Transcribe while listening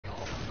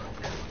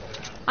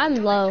I'm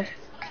low.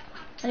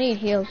 I need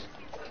heals.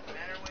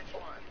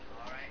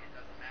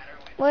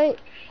 Wait.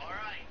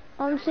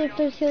 I'm see if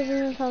there's heals in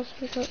this house.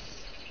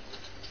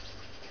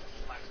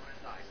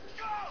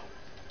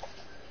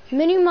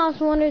 Minnie Mouse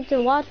wanted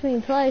to watch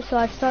me play, so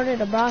I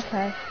started a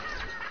broadcast.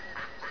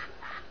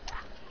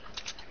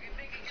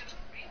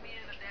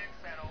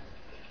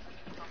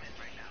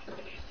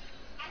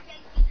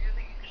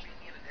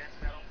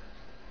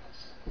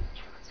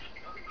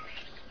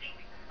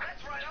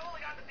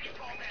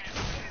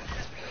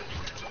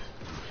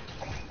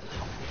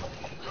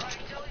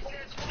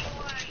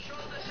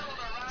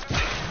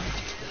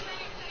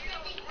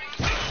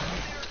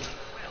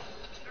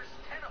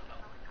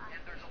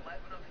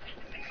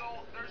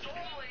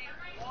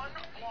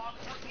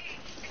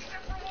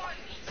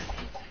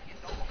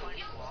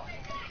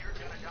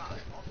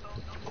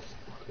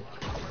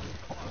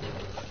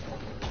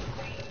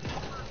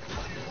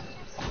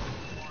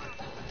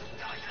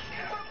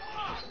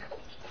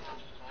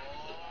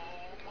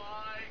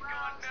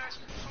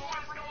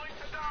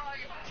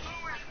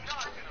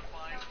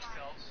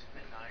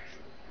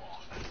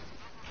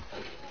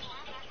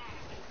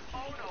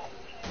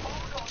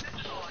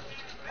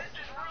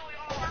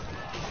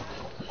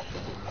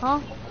 Huh?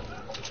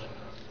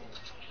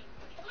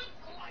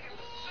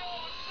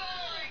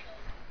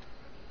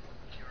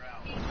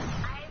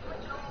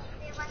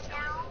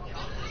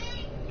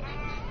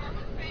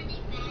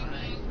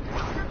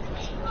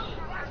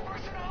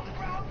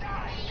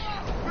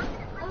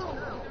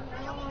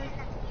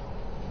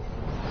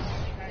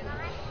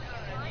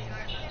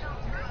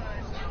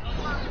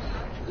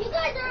 You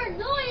guys are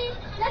annoying.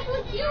 That's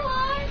what you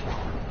are.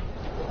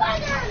 You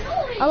guys are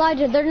annoying.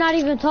 Elijah, they're not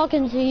even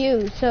talking to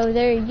you, so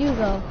there you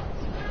go.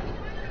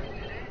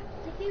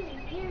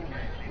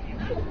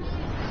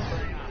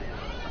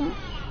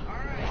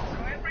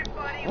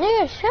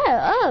 Yeah, shut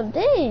up,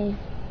 dang.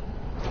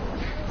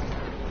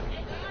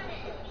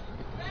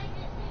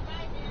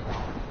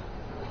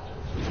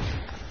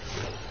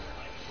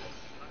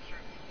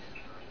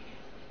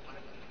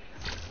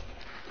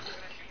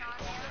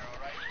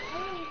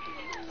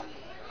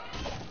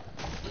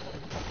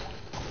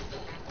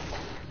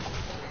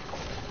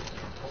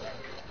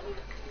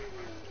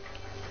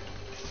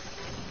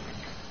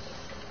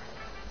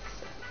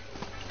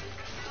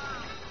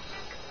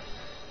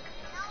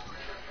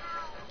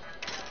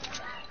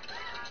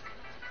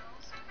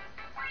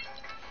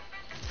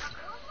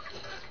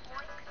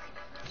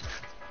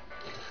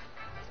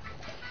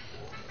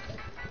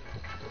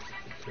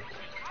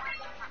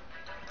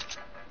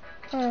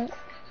 Alright.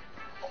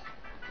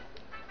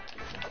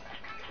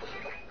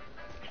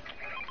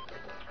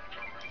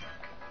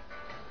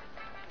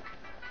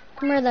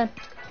 Come here then.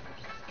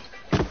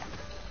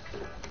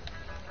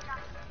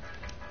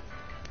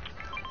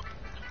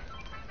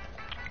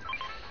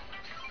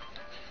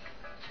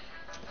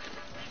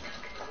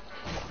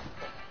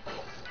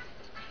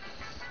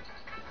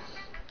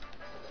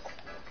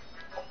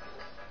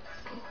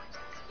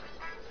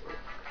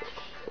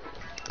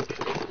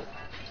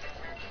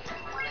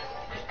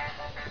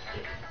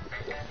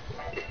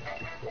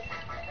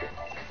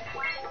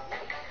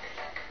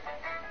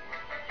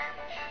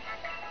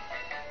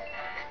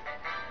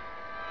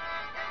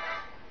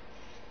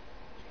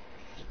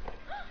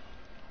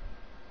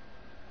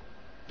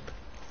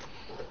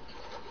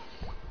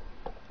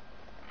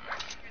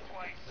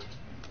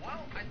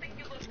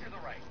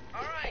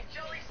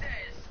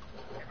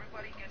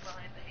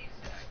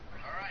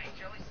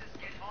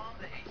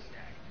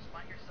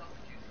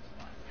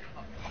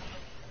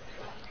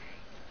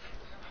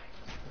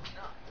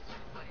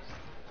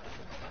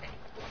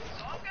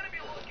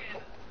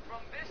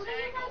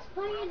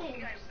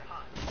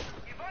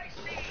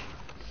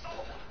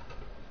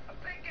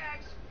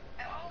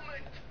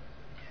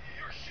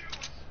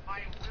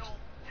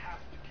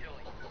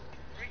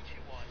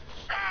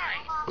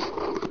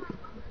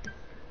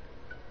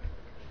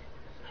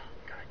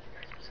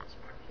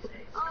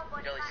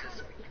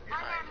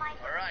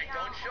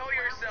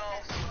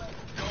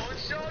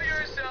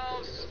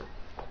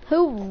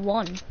 Who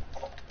won?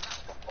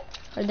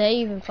 Or they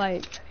even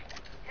fight?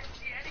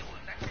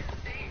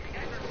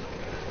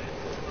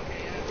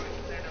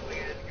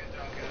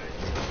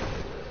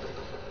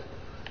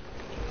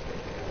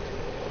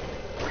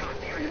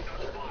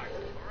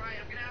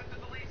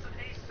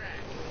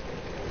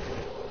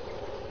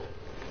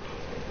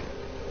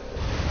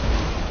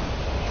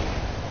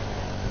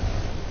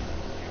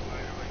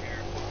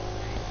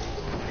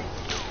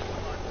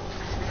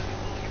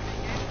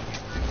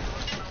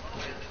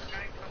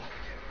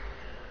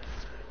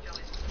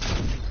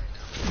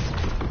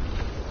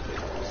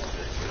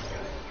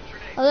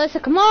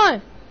 Alyssa, come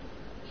on!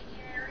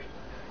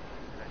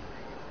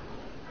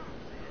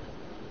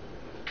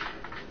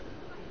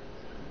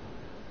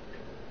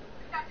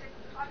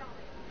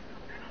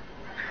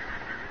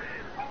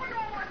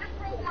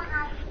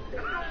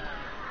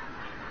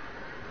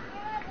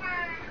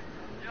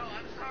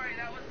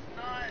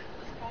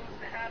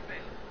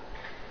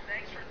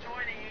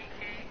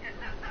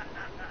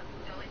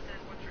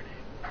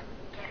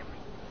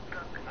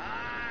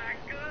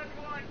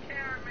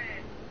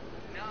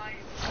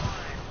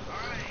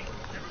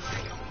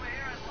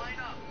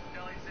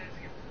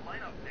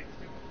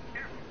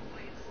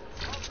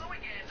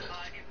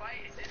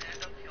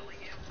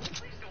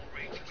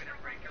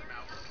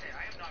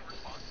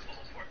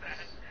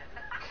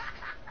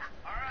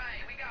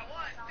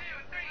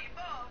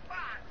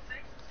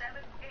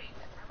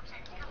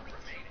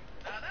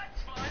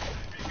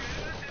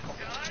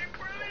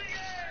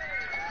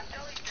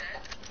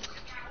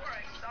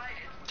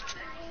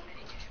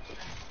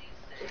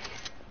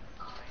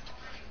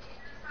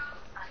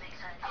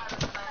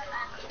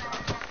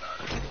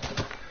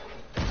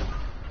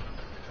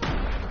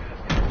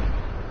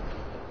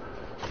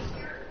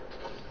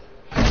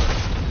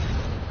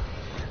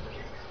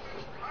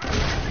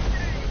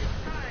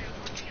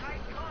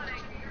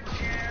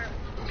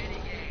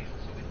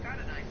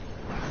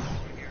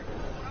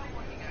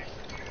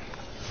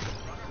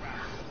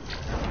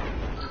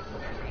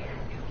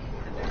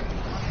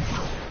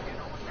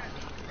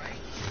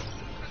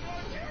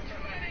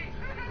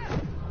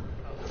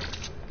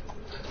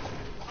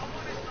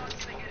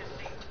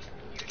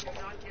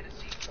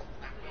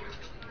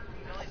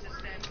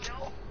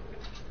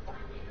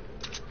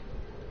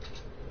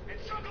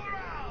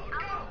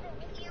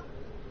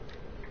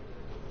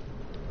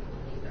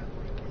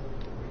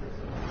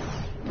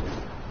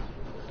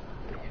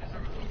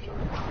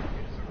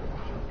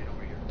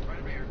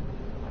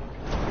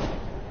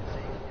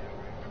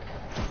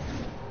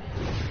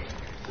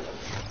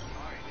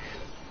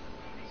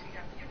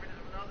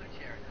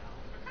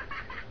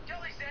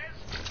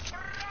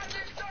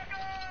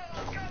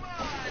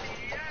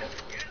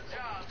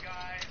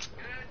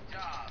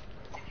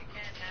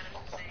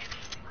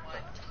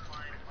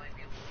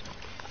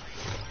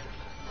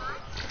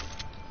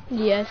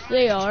 Yes,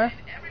 they are.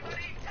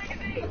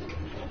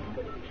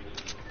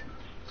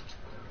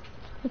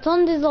 It's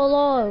on this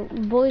law.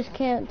 Boys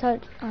can't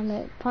touch,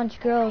 punch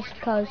girls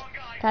because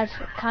that's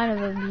kind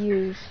of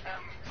abuse.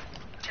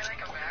 Can I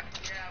come back?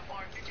 Yeah,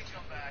 Mark, you can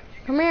come back.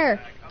 Come here.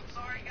 I'm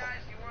sorry,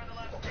 guys, you weren't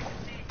allowed to take a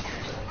seat yet.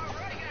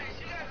 Alright, guys,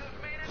 you guys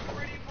have made it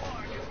pretty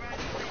far.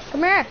 Congratulations.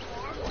 Come here.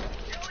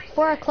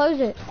 Before I close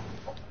it.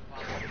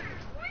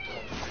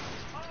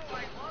 Oh,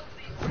 I love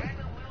these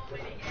random little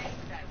mini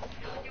games that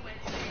tell you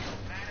anything, no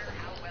matter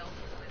how well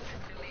you listen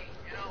to me.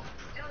 You know,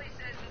 Jelly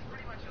says it's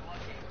pretty much a luck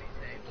game these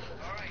days.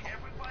 Alright,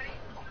 everybody,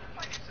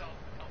 find yourself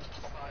a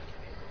comfortable spot.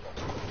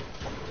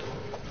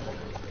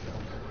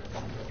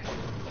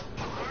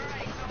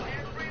 Alright, so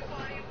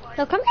everybody,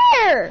 No, come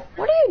here.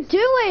 What are you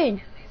doing?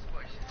 these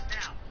questions.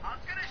 Now, I'm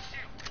gonna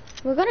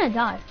shoot. We're gonna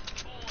die. Bullets.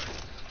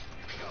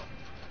 Here we go.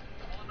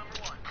 Bullet number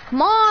 1.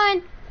 Come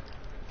on.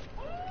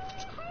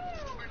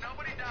 Woohoo!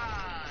 Nobody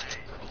died.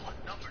 Bullet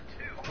number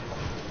 2.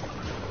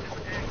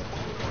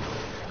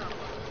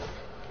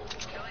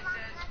 Kelly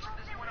says from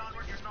this point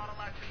onward you're not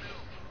allowed to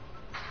move.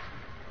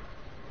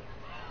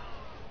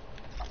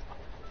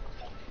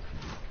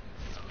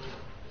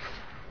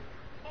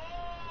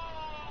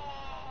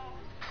 Oh!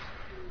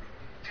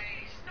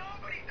 Jeez,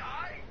 nobody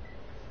died?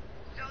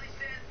 Jelly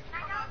says,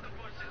 come out the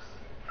bushes.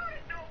 How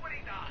did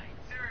nobody die?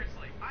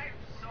 Seriously, I am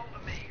so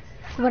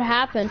amazed. What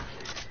happened?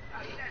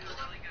 Oh, you guys are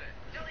really good.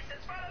 Jelly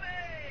says, follow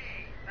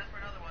me! That's for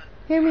another one.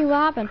 Hear me, what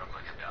happened? Real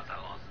quick about that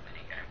last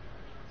minigame.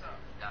 What's up?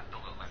 That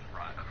bullet went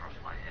right across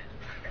my head.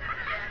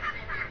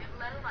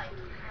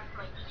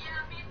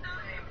 Yeah, me too.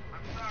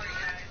 I'm sorry,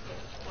 guys.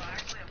 Well,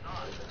 actually, I'm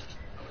not.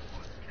 I was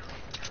supposed to kill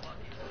you. You're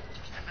lucky.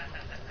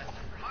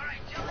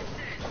 Alright, Jelly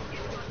says,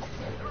 get lucky.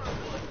 Throw a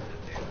bullet to the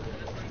dude.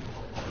 That's pretty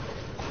cool.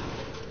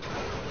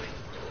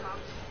 Top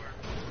floor.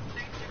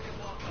 Things you can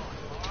walk on.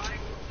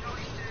 Alright?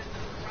 Jelly says,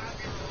 grab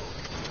your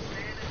rope.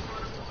 Stand in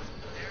front of one.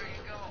 There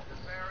you go.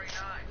 Very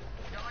nice.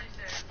 Jelly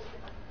says,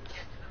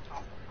 get to the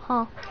top floor.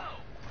 Huh. Go!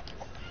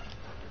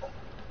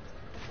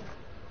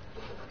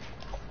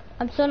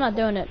 I'm still not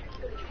doing it. Come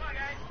on,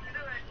 guys. You can do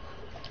it.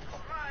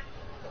 Come on.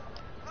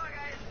 Come on,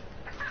 guys.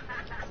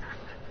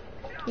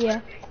 Yeah.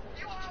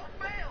 You all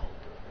failed.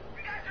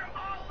 You guys are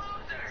all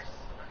losers.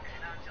 Okay,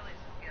 now Jelly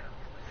says, get up.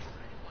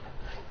 Jelly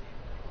says,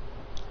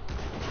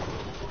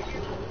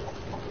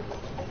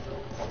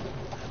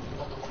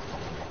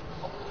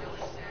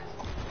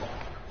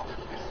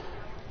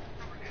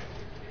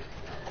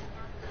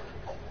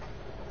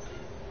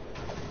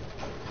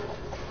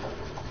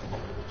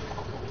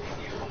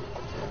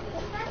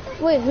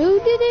 Wait, who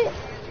did it?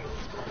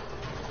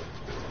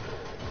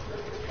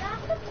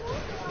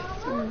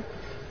 Hmm.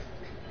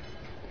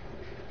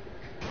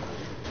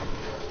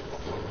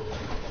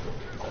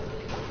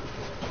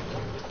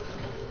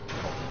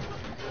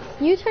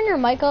 Can you turn your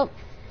mic up?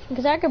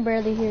 Because I can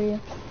barely hear you.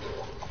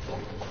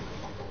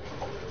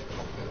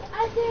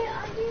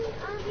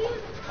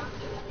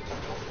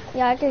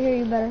 Yeah, I can hear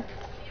you better.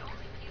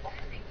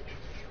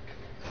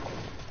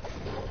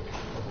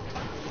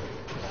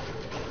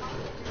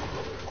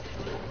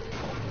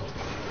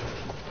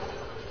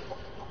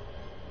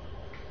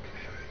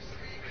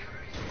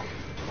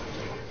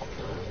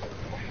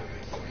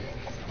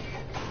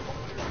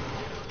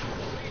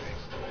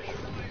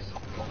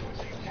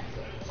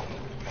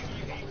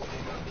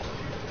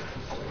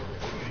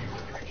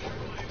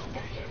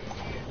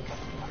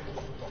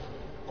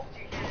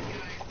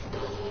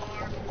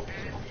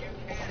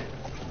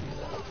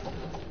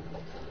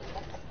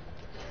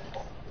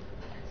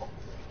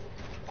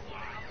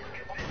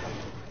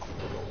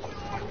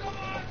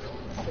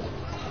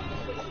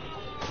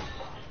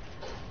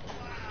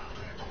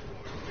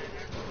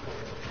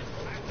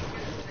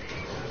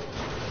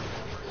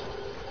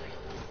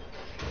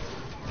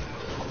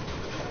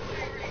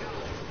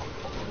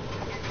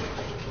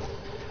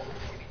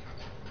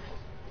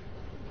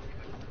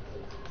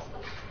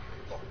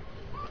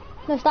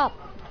 No, stop.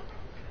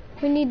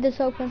 We need this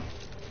open.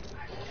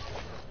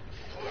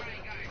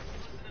 alright, guys,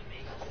 listen to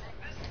me.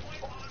 From this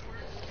point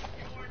onwards,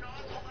 you are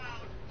not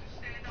allowed to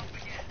stand up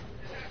again.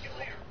 Is that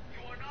clear?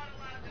 You are not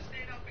allowed to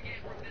stand up again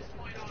from this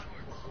point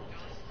onwards.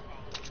 Jelly says,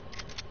 follow me.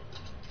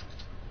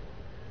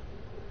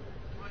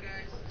 Come on,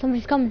 guys.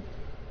 Somebody's coming.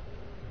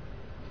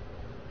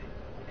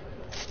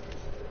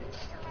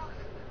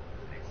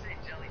 I didn't say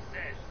Jelly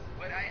says,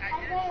 but I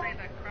did say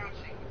that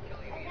crouching would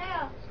kill you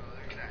either. So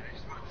there's that.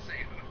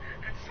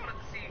 I just wanted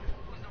to see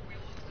who's the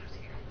real losers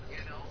here.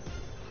 You know,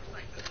 looks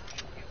like the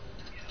three of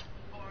you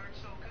know, aren't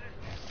so good.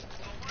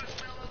 So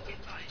Marshmallow, get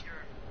by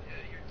your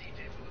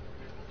DJ booth,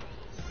 and we'll do a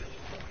little spin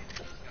for you.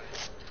 These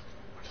guys.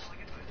 Marshmallow,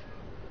 get by the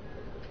booth.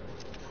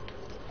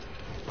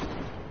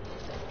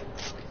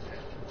 Jelly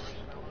says,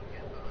 Marshmallow,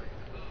 get by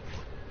the booth.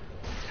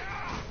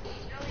 Ah!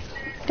 Jelly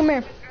says, Come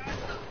here. we've got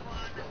the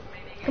fun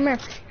mini Come here.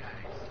 guys.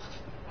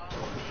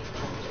 Follow me.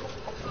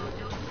 Well,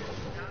 Jelly says,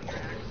 now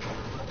you're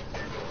actually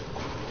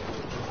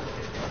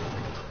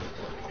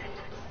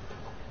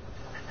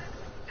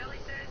Jelly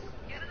says,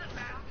 get in the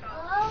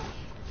bathtub.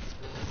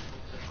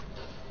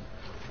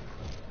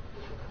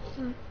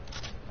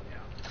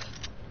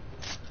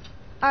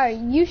 Alright,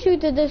 you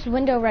shoot through this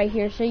window right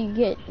here so you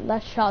get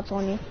less shots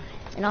on you.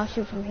 And I'll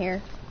shoot from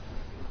here.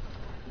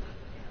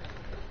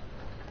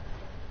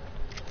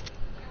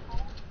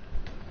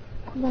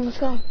 Come on, let's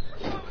go.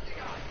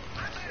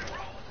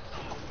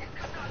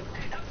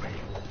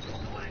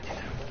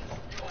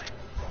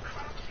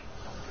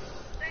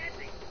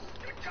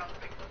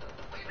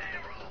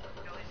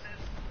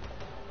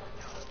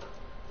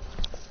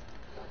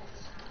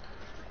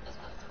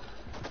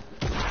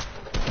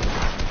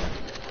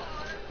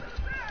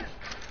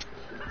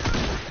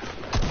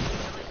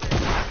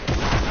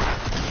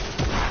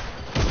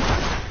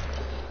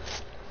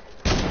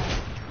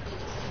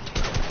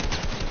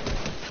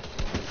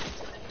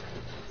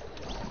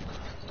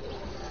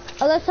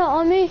 Alyssa,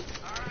 on me.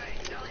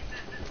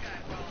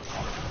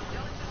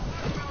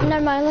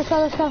 Never mind, let's go,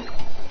 let's go.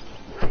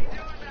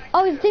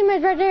 Oh, his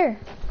teammate's right there.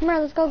 Come here,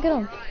 let's go get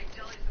him.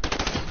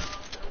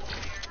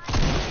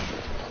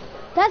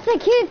 That's the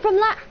kid from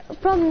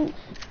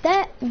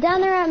that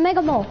down there at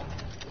Mega Mall.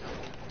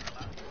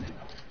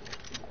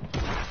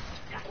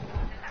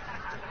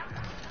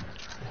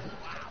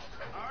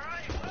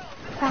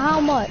 For how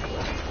much?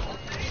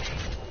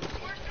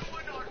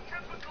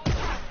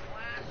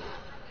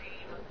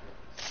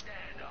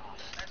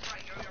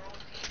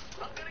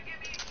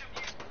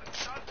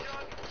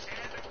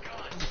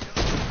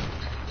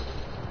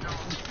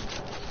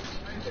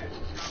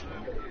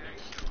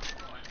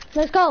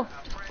 Let's go.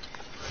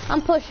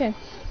 I'm pushing.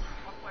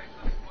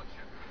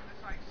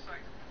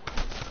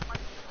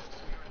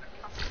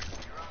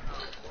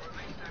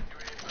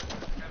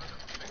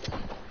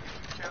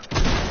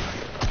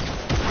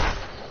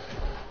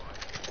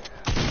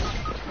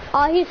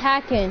 Oh, he's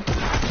hacking.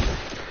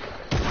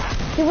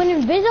 He went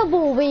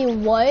invisible. Wait,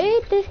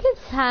 what? This kid's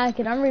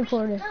hacking. I'm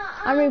reporting.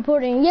 I'm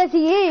reporting. Yes,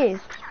 he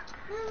is.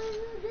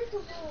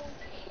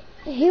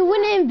 He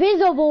went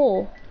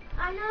invisible.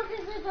 I know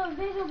because it's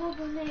invisible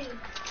for me.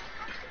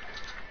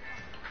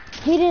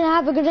 He didn't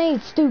have a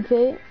grenade,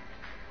 stupid.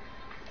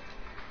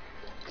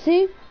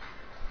 See?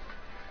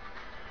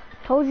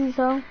 Told you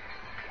so.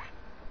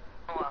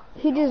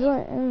 He just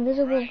went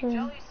invisible. Right,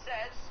 Jelly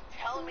says,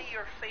 tell me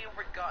your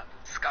favorite gun.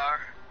 Scar.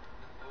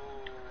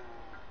 Ooh.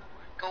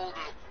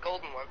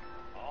 Golden one.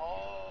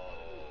 Oh.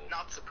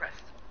 Not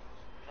suppressed.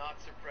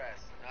 Not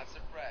suppressed. Not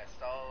suppressed.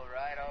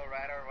 Alright.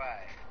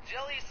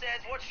 Jelly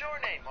says, what's your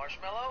name,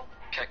 Marshmallow?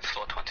 Kex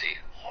 420.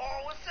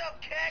 Oh, what's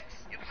up, Kex?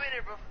 You've been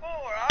here before,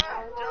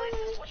 huh? Jelly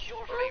says, what's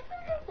your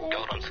favorite gun?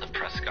 Golden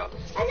suppressed gun.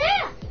 And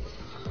there!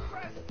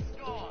 Press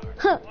Scar.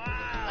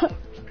 Wow.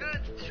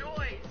 Good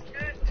choice.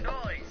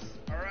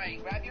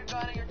 Alright, grab your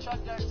gun and your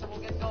chuck dust and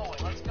we'll get going.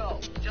 Let's go.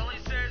 Jelly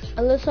says,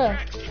 Alyssa.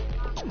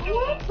 I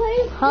want to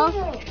play Huh?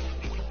 too.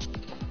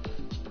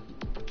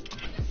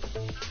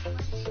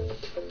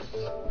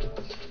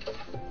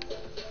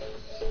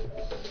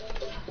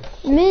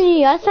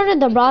 Minnie, I started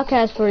the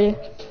broadcast for you. come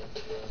on,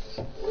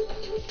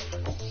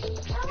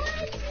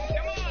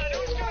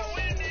 who's gonna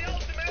win the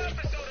ultimate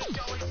episode of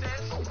Jelly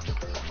says?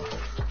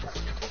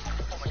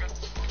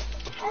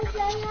 Oh my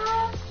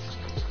god.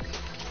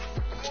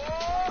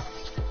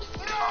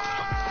 No!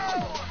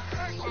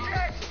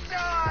 Kex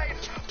died!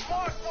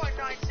 Mark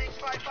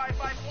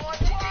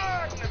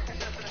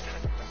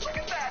 1965551. Look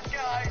at that,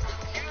 guys.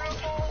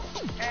 Beautiful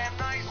and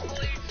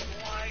nicely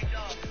lined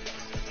up.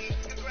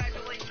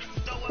 Congratulations.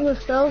 So The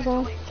stove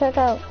on. Check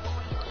out.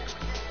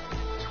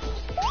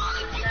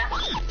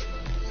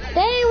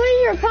 Dang,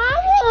 what's your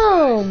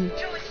problem?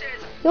 Jelly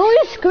says, You're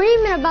always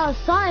screaming about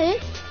something.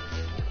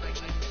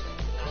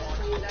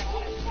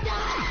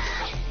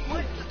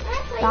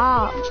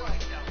 Stop.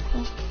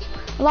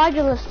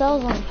 Elijah,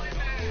 Lestelle's on.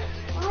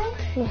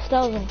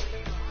 Lestelle's on.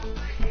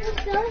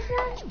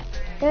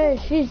 Yeah,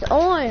 she's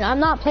on. I'm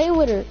not playing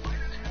with her.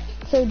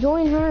 So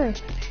join her.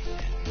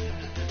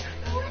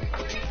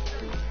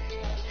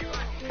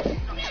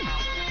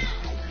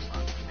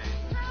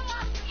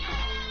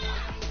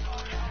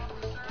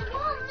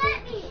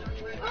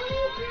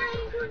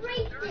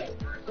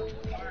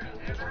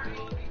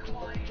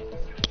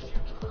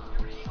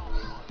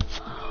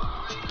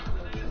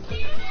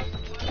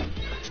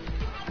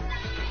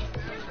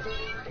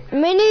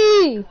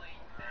 Minnie!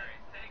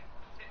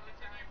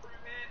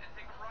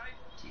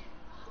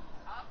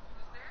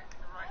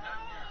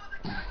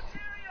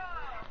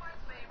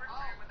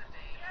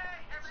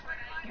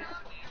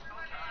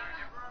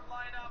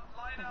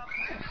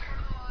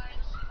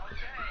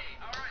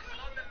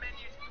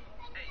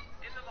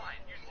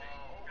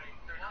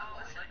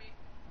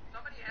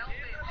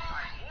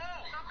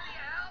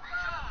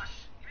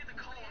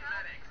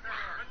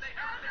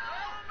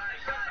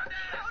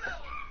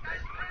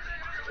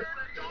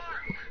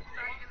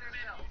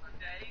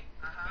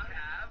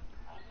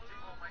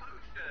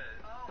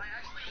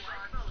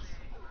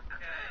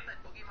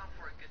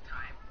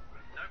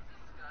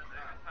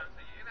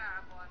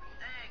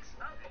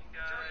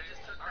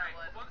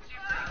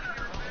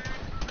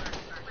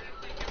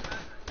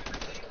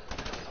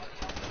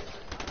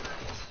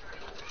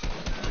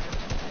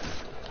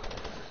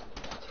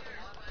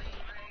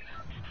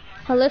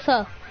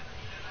 Alyssa.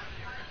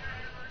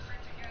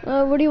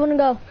 Where do you want to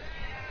go?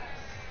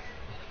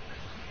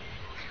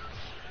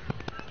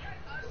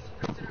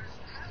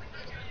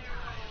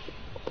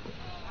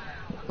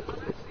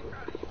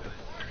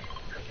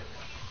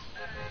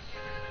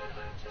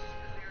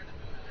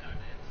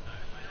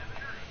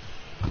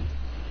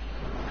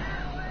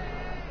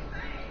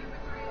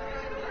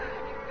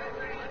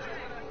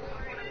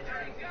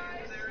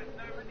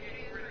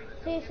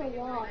 It's a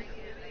wall.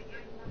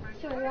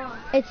 It's a wall.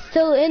 It's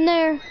still in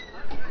there.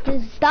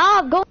 Just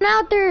stop going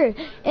out there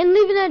and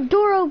leaving that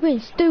door open,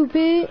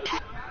 stupid.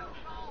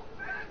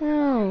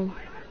 No.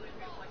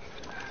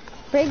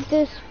 Break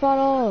this spot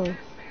off.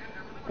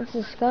 That's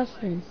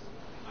disgusting.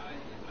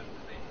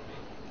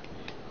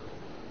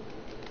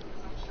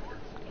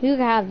 You can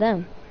have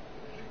them.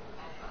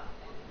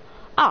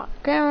 Oh,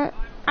 damn it.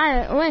 I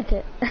didn't want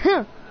it.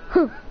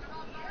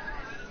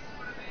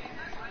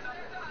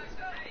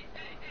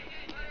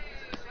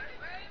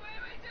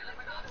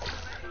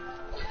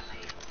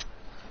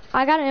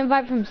 I got an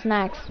invite from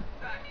Snacks.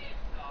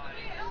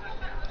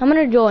 I'm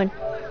gonna join.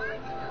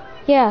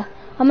 Yeah,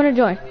 I'm gonna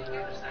join.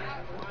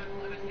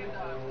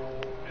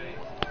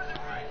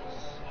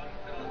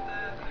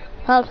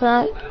 Hello,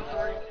 Snack.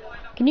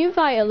 Can you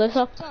invite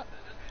Alyssa?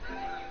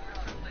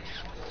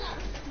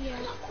 Yeah.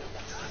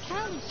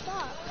 Callie,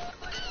 stop.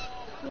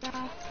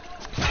 Yeah.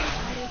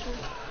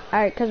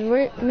 Alright, cause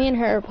me and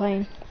her are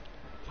playing.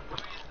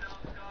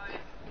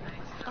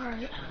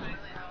 Alright.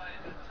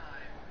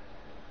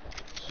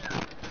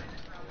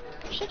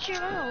 Shut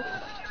your mouth.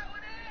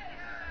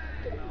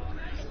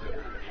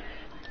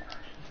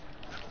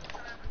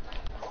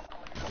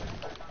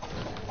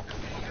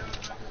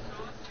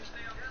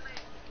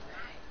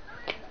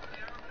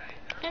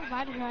 I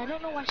invited her. I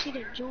don't know why she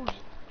didn't join.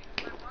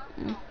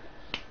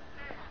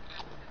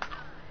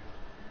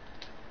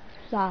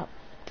 Stop.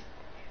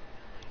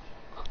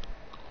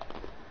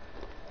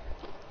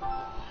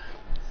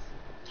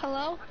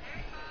 Hello?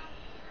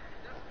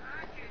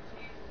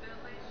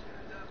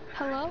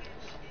 Hello?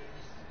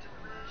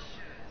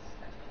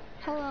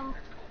 Hello?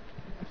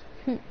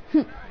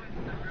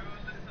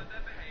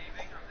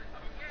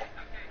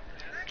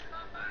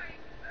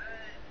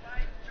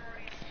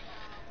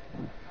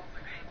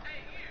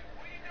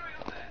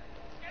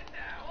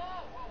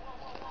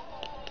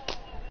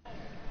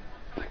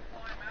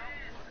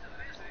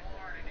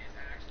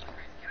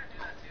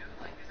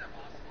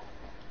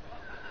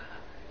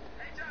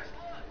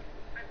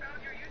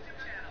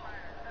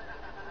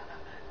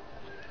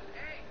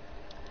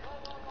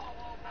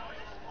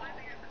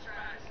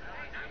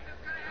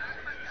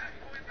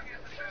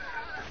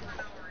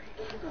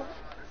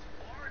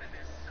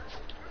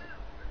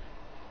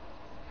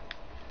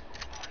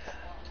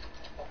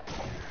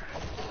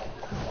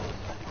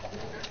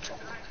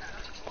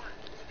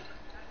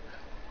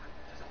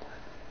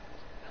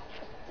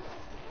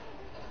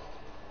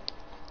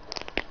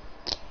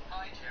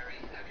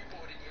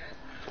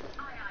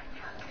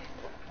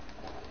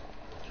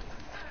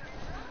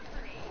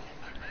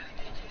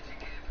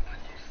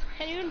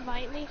 Can you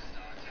invite me?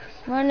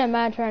 We're in a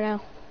match right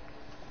now.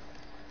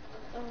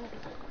 Oh.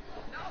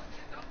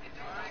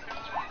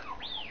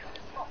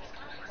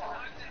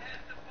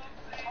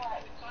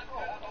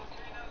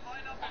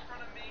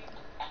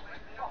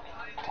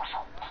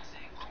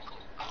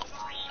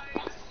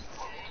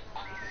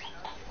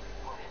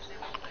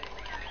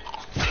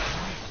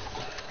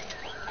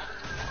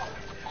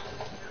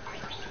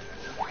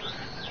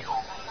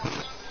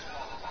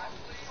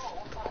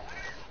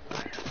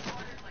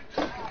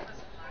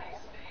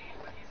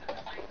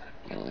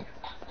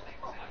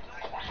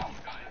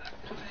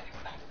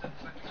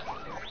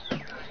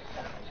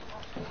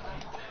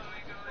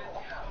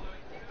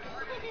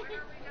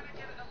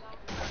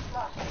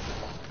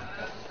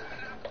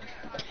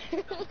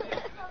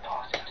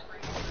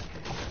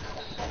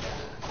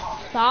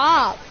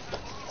 Stop.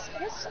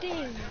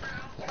 Disgusting.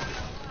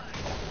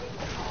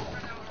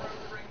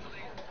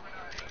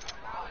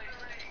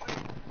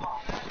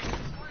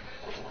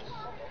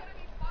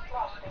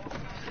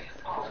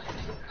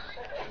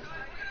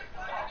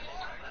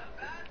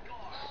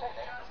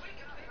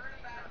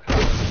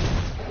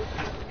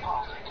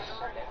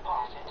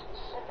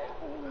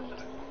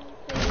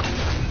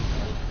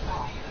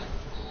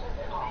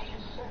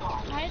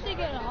 I had to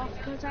get off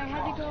because I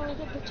had to go to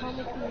the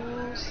Potomac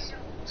Mills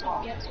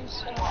to get some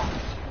stuff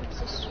for my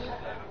sister.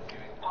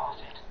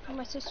 And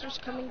my sister's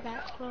coming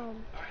back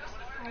from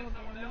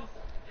Alabama.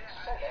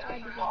 So I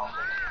had to get off.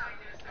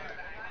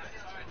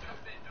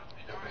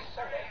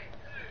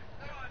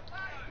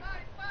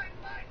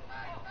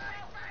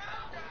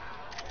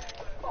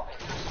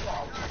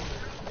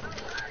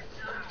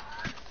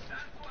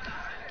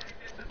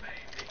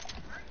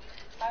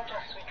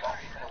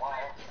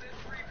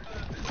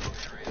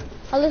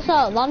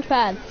 Alyssa, launch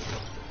pad.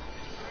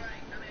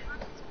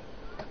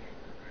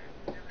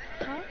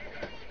 Huh?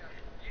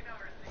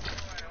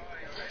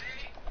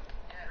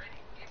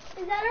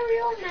 Is that a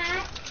real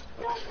mat?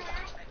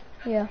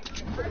 Yeah.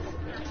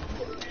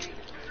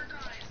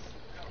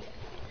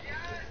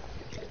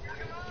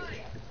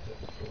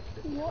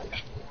 What?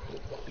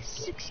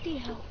 60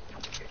 health.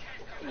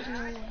 There's no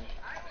way.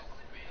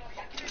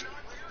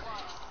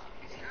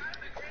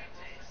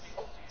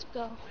 Let's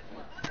go.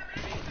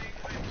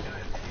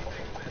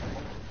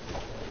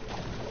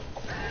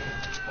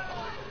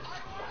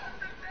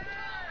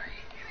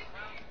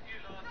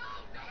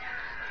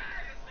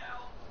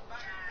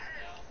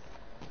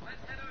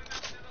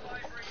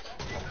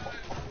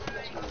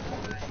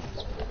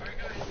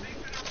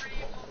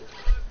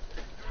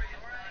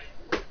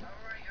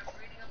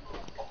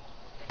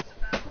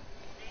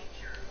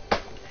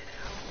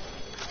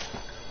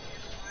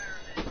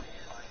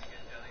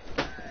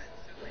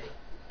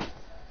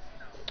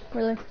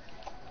 Really?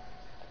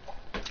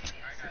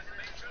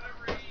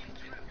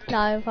 No,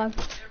 I'm fine.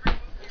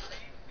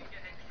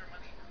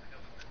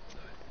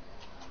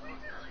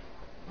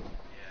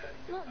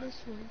 Not this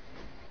one.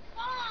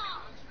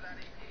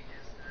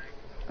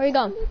 Where you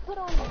going? Put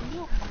on the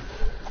milk.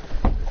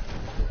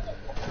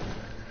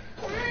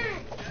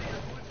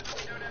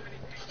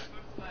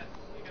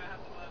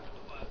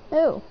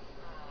 Ew.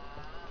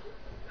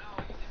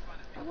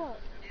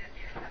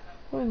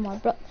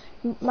 What?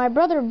 Oh, my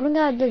brother bring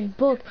out this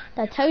book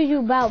that tells you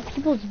about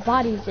people's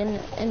bodies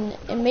and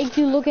makes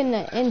you look in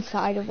the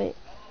inside of it.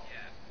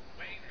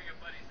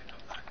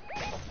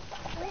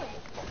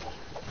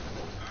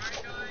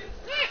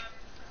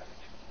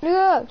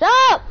 Yeah,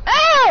 stop!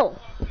 Ew!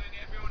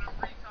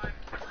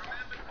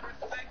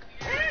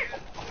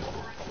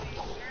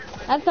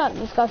 That's not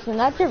disgusting.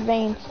 That's your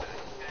veins.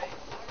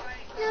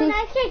 See,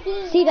 that's your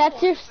DNA. See,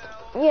 that's your.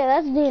 Yeah,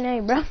 that's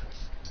DNA, bro.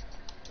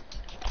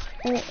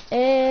 That's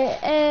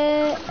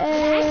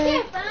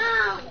your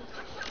phone.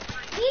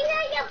 These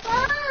are your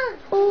phones.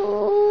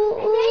 Ooh,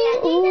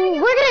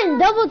 we're getting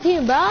double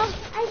teamed, bro. I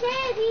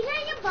said these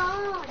are your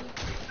phones.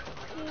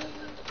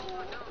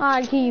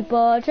 I keep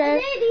a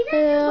check. These are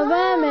your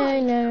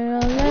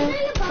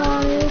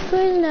phones.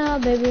 Quiz now,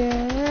 baby.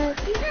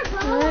 These are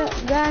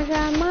phones. Grass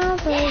on my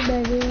face,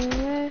 baby.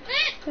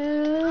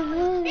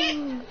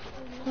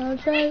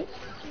 Okay.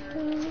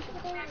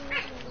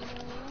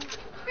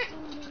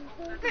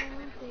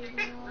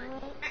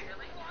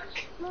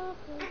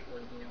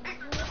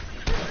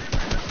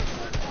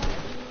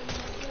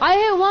 I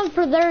hit 1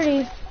 for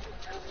 30.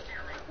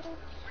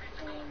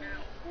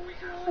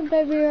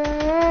 Baby,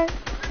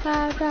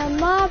 I got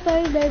my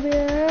face, baby.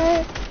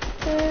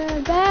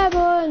 Bad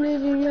boy,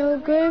 living your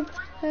grave.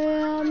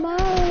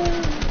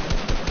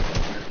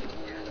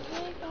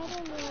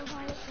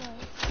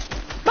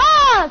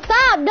 Bah,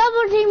 stop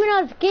double teaming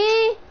us,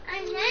 Ski.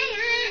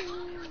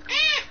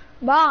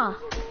 Bah,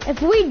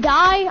 if we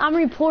die, I'm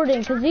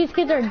reporting, because these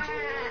kids are...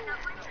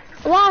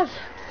 Watch.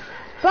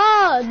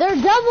 Bruh, they're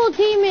double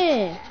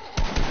teaming.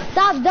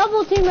 Stop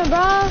double teaming,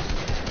 bruh.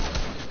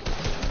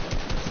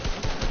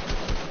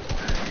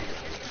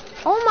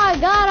 Oh my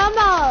god, I'm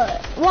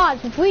about...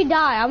 Watch, if we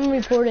die, I'm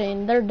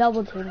reporting. They're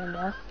double teaming,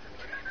 bruh.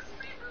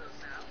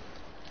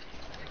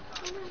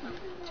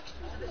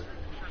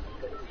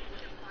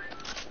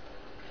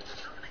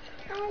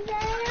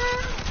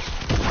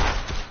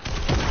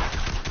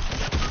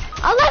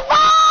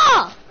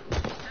 Alyssa!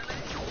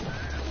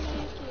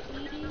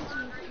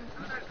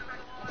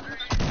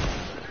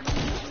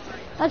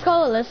 Let's go,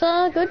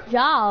 Alyssa. Good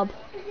job.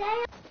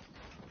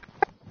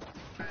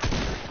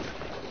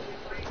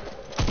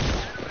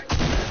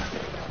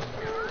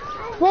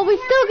 Well, we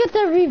still get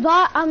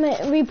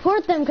to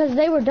report them because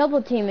they were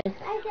double teaming.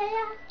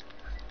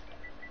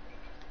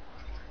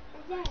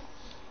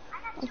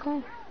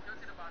 Okay.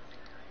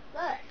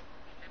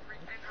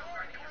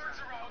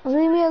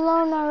 Leave me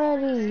alone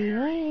already.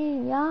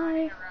 Hey,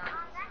 yai.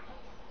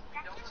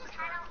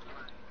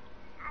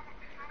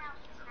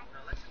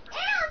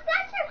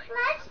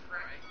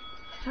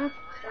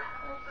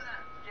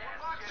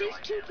 These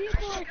two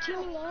people are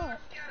teaming up.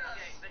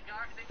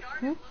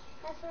 Hmm?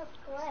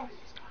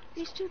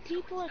 These two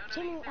people are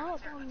teaming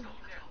up on me.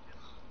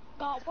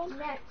 Got one.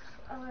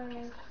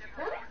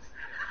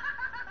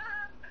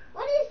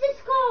 What is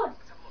this called?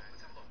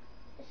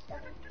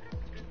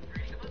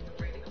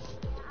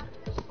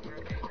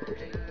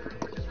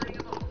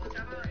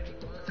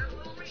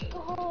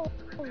 Oh.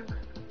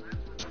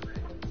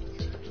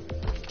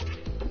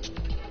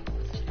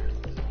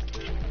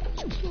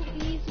 Too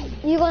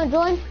easy. You gonna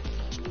join? Me?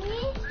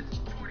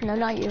 No,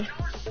 not you.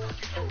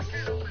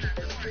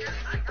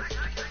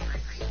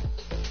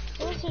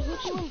 Listen,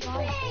 who'd you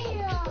invite?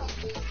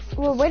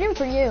 We're waiting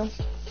for you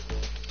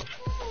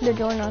to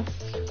join us.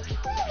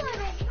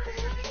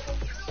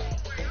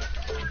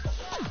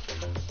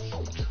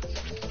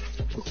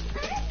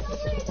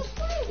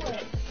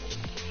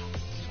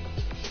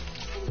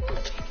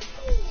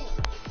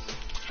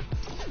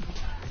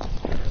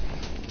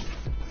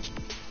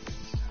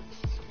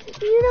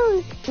 You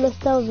know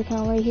LaStelle's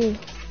account right here.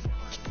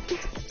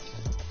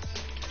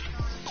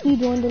 You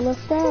joined the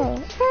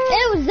LaStelle.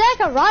 Ew,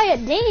 Zachariah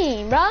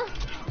Dean, bruh.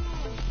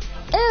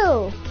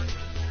 Ew.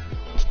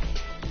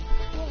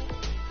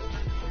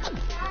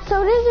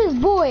 So this is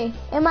boy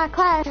in my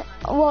class,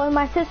 well, in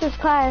my sister's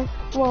class,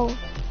 well,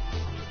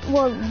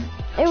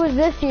 it was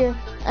this year,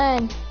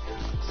 and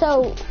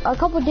so a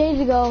couple days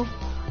ago,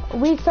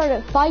 we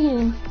started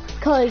fighting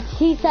because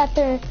he sat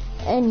there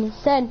and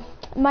said,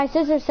 my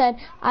sister said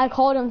I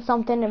called him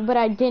something, but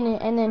I didn't,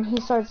 and then he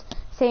starts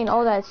saying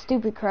all that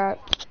stupid crap.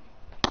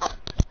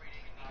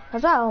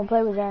 That's why I don't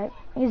play with that.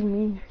 He's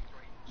mean.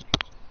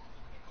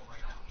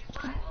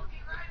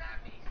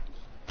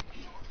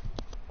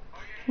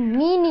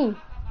 Meanie.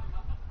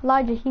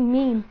 Elijah, he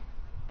mean.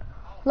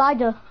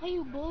 Elijah. Why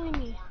you bullying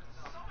me?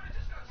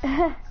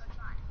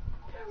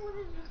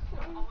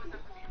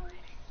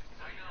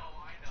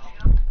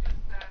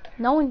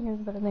 No one here is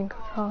better than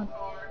Khan.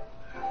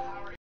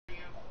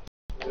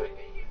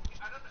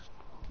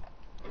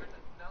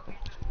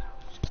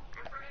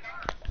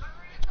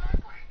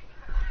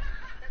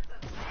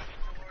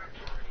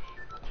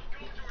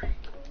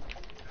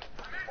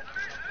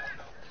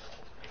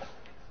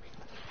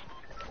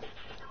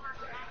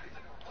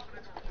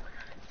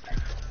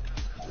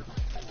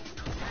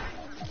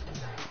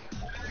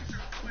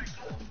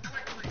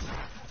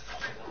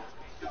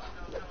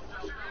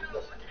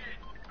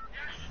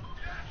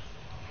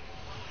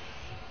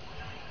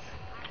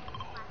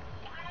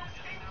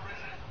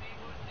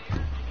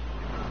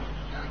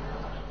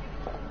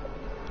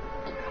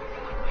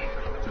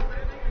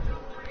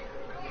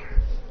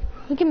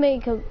 We can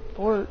make a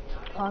fort.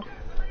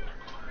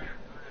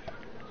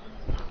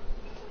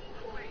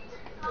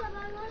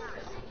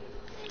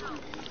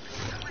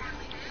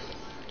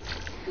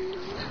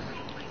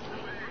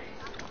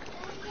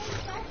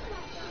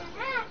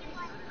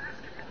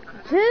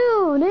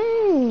 Dude,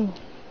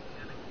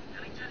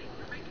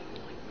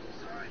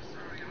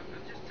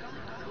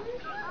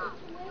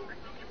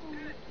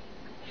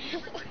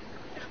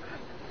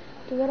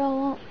 do what I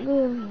want,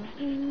 good.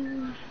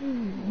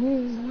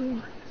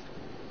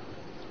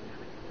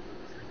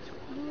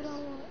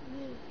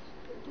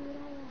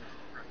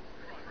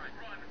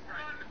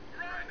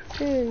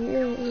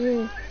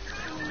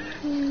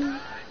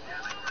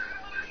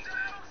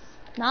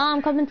 Nah,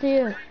 I'm coming to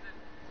you.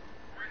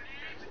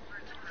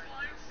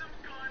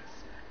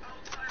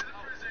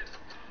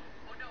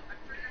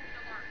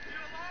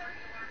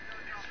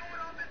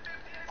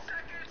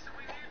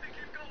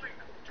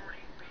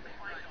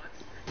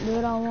 Do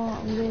what I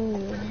want, good.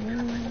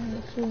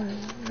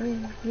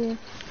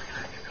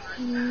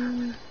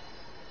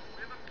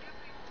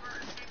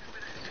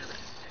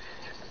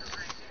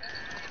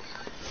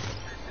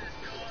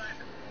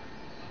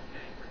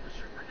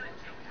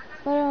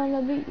 Para la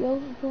beat, yo,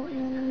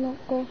 no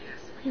go.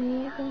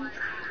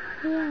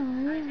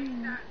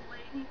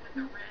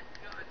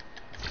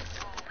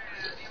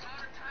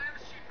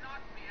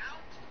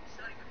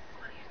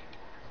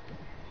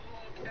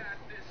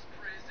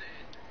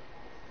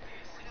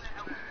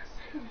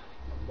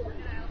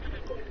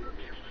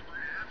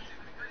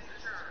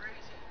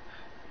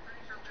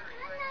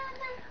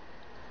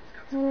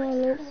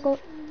 Go.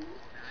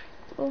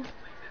 Oh.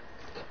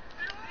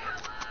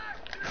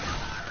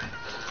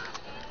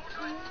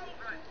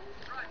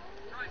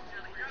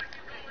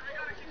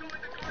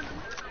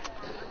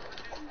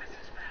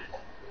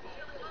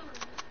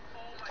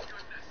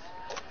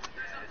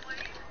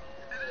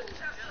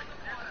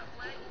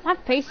 My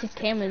face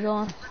cam is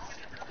on.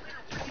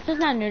 Just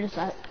not notice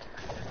that.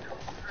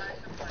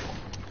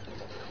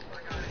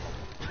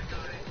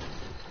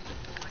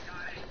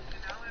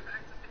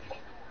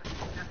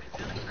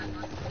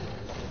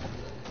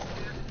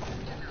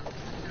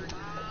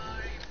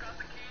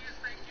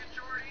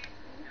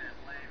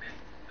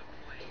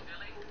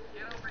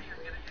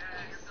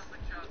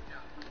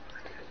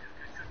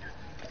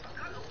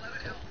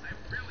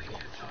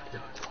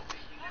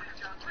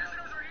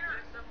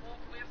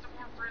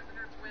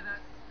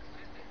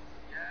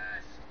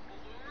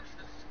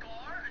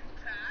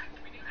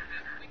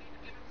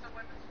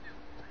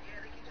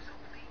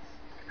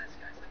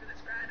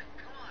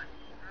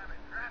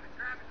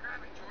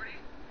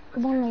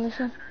 Come on,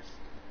 Melissa.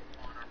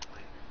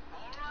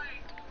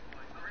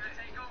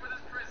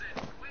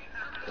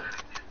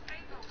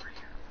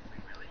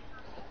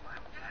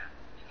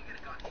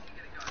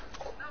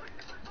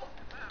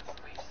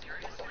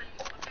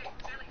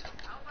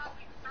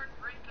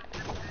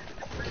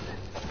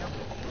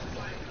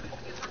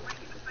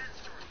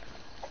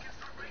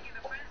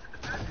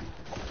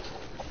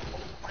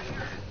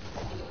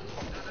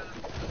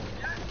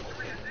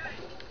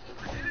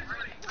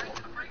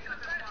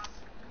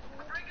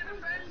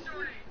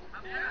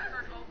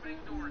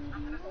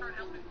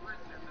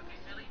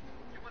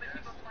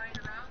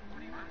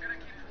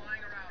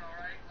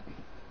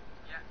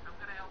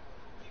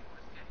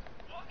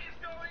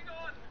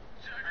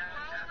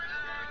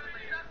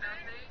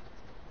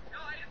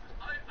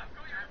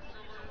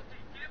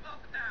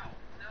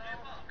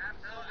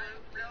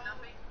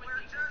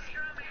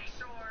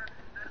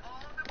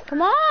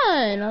 Come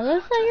on,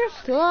 looks like you're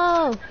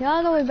slow. You're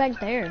all the way back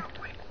there.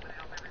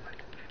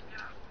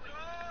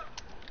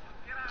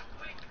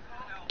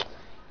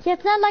 Yeah,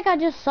 it's not like I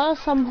just saw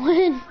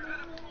someone.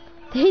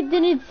 They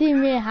didn't see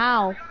me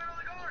how.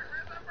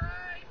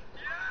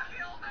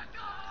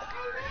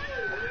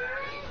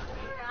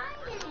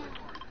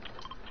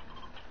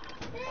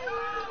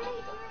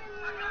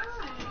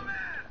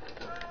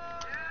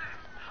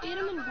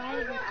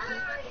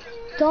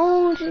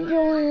 don't you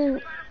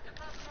join?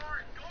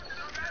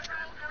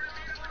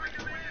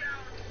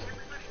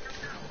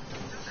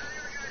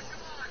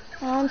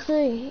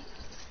 Honestly,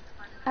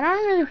 I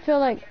don't really feel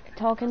like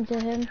talking to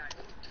him.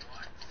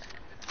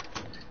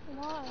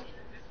 Why?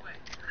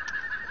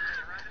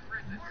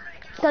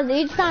 Because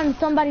each time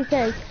somebody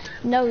says,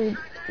 no,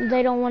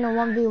 they don't want to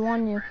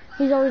 1v1 you,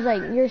 he's always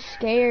like, you're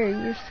scared,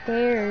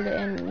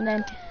 and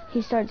then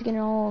he starts getting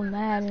all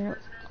mad and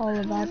all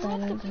about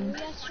that. And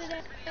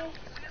Yesterday,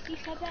 he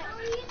said that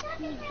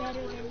he was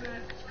better than me.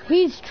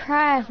 he's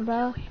trash,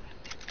 bro.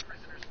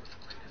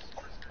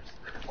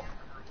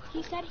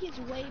 He said he's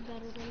way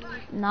better than me.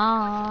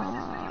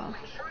 Nah.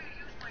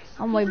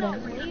 I'm way better.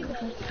 Way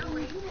better.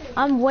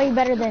 I'm way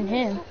better than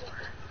him.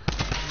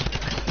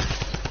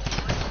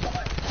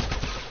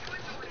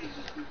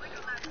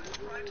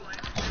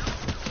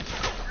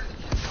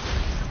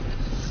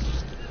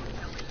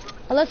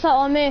 Alyssa,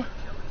 on me.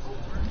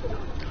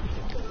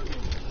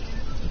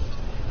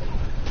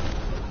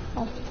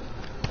 Oh.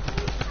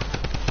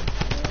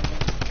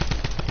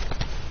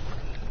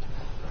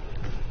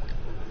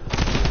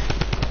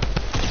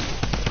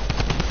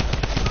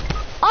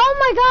 Oh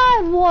my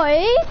god,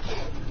 what?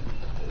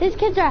 This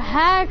kid's a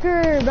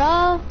hacker,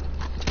 bro.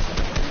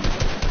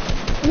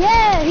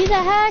 Yeah, he's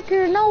a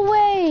hacker. No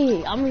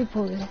way. I'm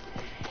reporting.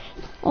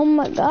 Oh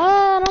my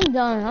god,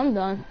 I'm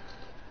done.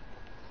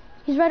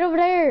 He's right over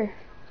there.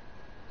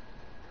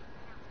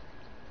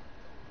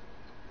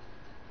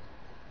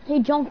 He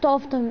jumped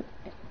off them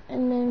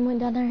and then went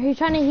down there. He's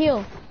trying to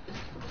heal.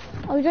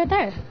 Oh, he's right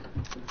there.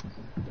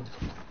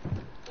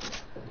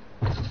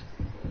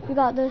 You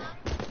got this.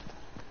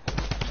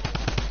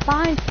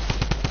 Fine.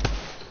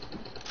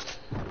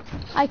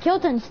 I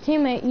killed his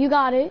teammate. You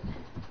got it.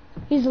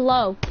 He's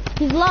low.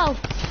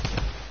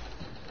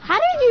 How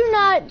did you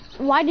not?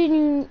 Why didn't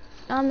you?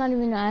 I'm not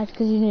even gonna ask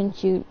because you didn't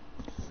shoot.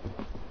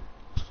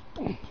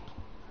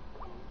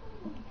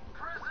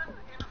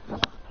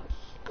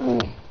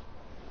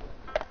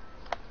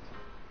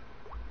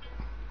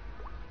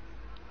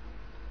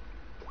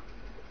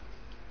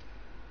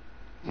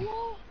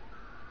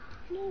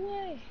 No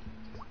way.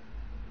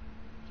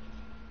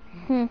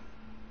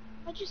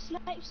 I just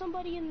sniped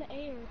somebody in the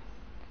air.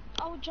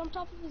 I jumped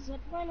off of his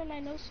zipline and I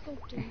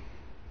no-scoped him.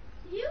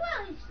 You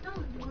really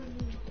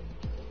snowboarding.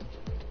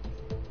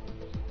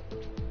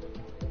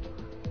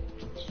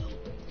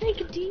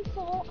 Take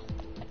default.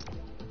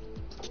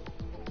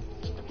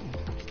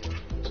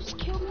 Just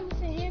kill me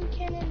with a hand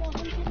cannon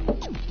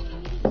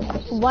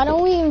 100. Why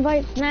don't we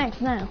invite Snacks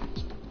now?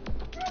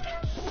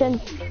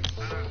 Since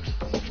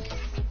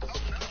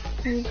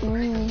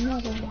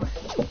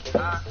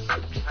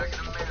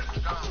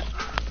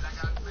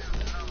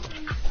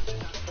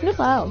you're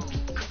loud.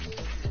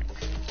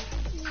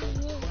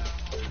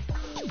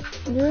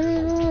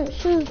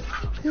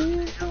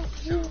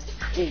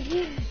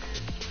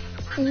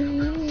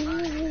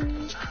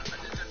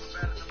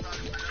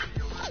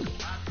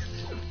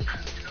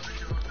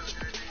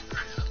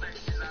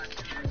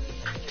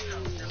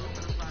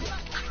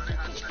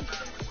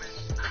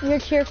 You're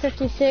tier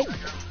 56.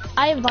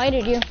 I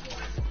invited you.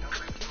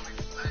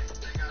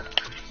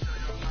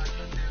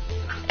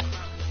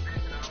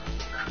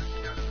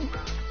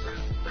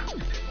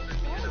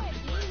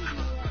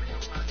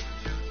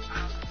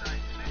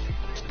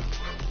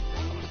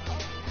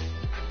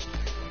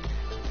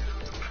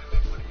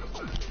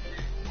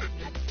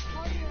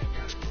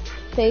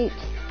 Fate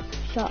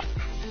shot.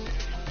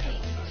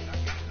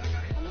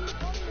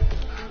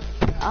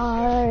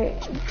 Alright.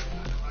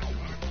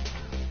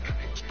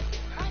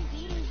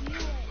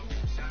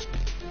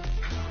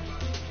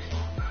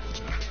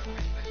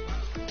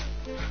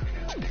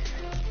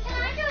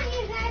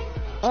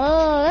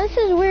 Oh, this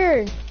is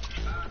weird.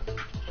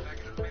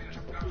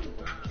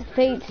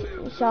 Fate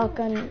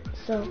shotgun,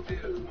 so.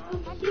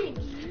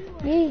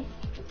 Yeah.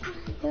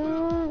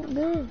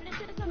 Good.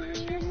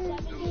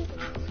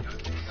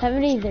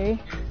 73.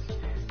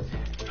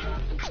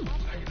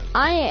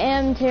 I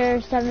am tier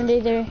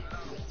 73.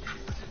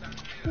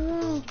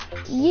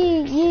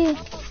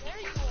 Yeah.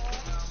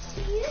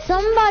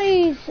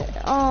 Somebody's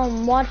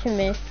watching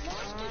me.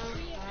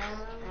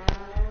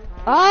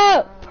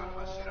 Oh!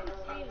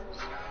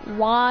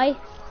 Why?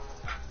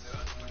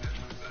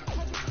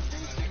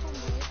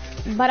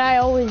 But I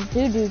always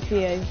do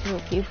triage for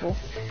people.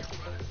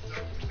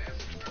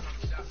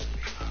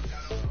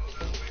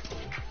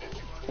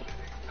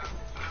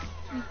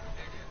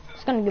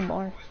 It's gonna get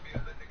boring.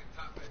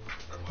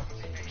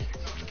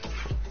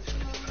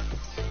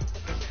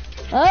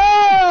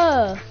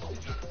 Oh!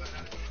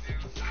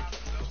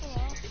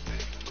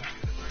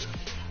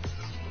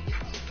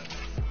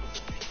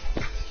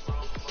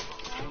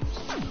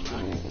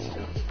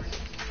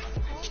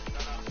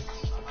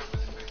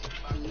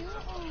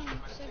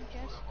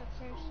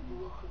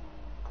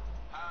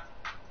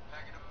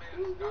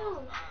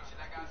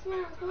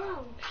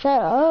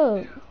 Shut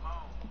up.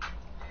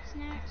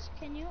 Snacks,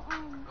 can you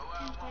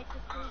invite the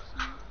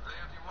person?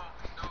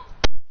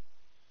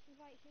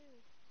 Invite who?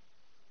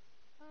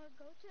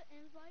 Go to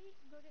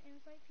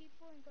invite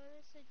people and go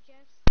to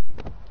suggest.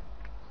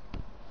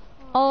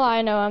 Oh,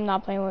 I know. I'm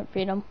not playing with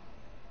Freedom.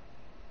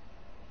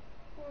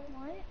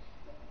 What?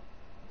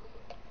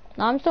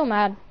 No, I'm still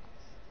mad.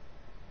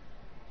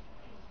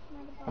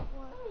 Mad about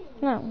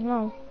what? No,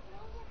 no.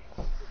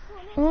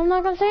 Well, I'm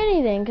not gonna say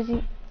anything because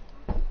he.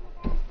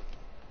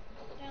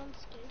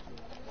 Downstairs.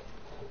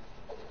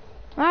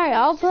 All right,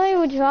 I'll play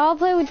with you. I'll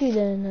play with you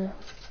then. Max,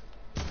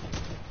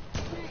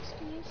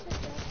 can you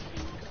suggest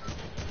me?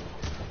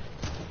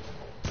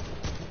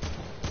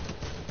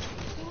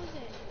 Who is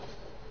it?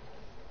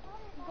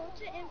 Go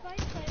to invite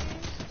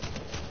players.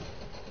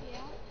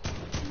 Yeah.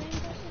 And then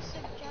go to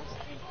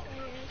suggested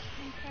players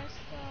and press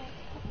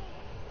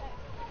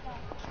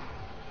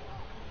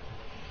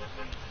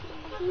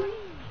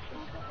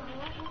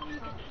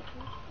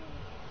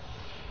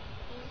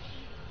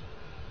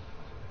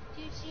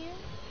do you see him?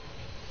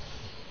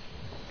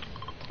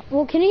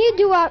 Well, can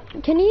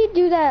you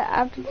do that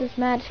after this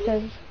match?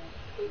 Cause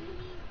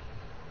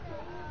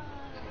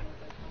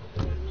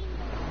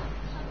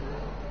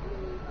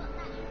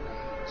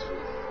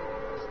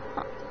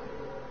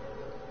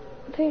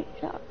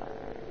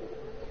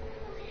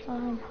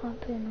I'm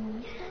hopping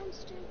on.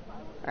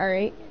 All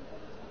right.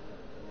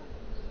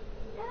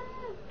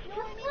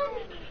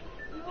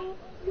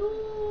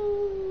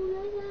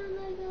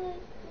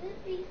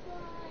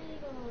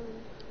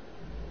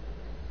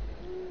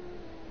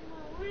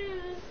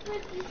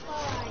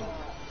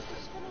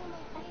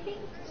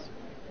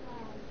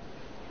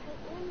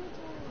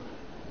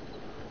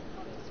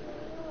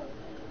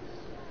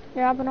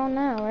 You're hopping on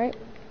now, right?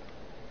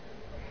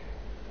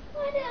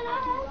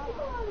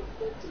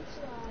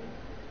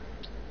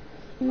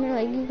 I mean,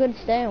 like you could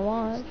stay and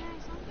watch.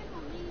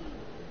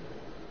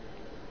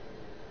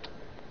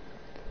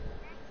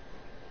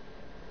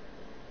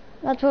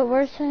 That's what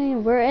we're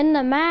saying. We're in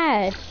the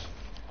match.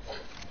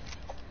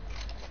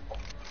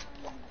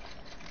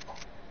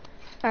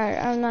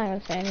 Alright, I'm not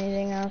gonna say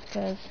anything else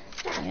because,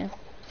 yeah.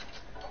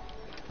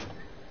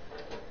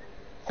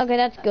 Okay,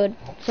 that's good.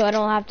 So I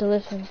don't have to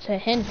listen to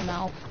his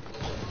mouth.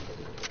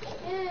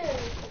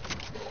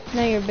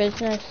 Know your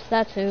business.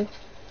 That's who.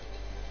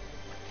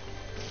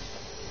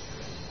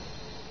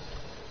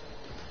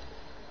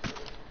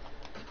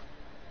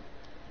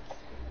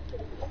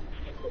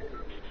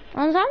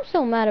 I'm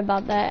so mad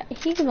about that. He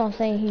keeps on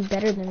saying he's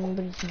better than me,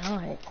 but he's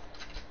not.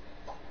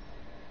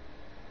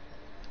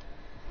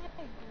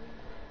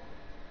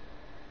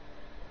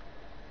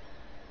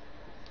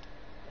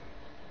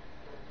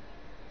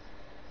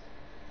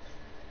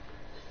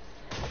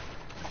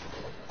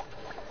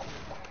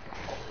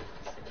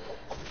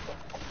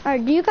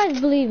 Alright, do you guys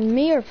believe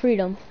me or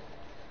Freedom?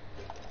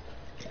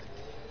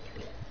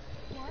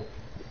 What?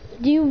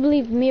 Do you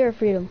believe me or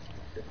Freedom?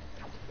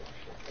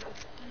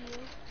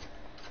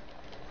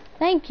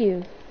 Thank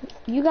you.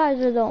 You guys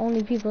are the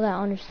only people that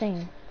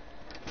understand.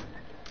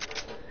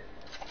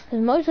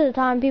 Because most of the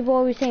time, people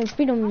always saying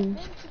Freedom.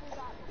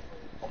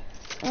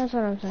 That's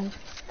what I'm saying.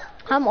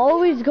 I'm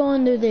always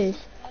going to this.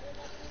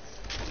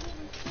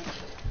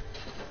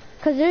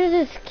 Because there's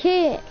this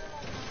kid.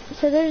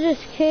 So there's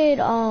this kid,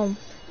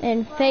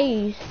 in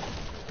FaZe.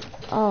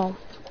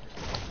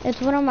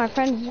 It's one of my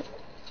friends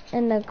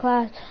in the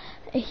class.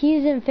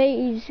 He's in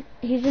FaZe.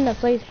 He's in the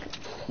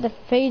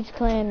FaZe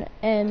clan,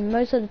 and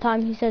most of the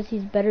time he says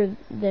he's better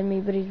than me,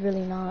 but he's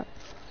really not.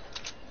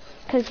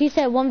 Cause he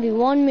said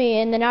 1v1 me,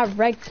 and then I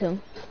wrecked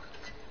him,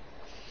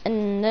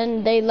 and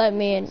then they let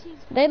me in.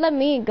 They let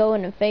me go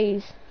into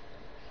FaZe.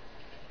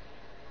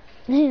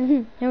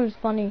 It was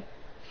funny.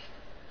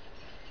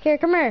 Here,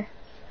 come here.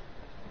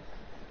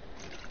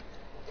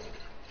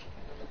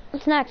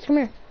 Snacks, come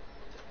here.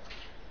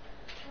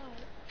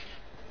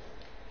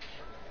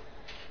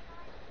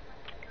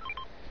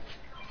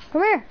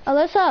 Come here,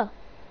 Alyssa.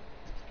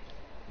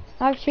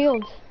 I have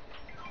shields.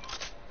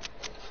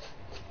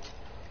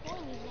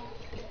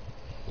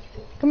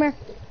 Come here.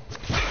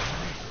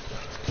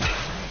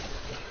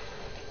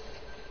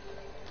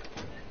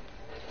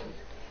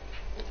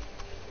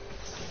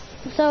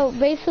 So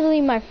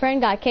basically my friend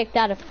got kicked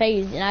out of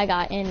FaZe and I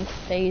got in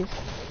FaZe.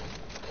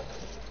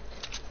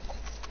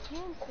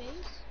 You're in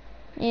FaZe?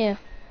 Yeah.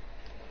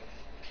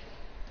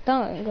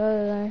 Don't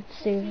go there,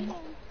 Steven.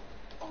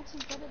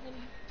 He's better than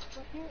me,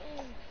 but you're in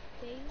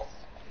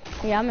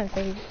FaZe? Yeah, I'm in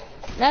FaZe.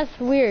 That's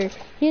weird.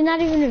 He's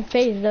not even in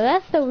FaZe though.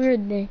 That's the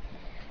weird thing.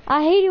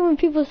 I hate it when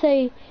people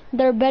say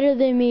they're better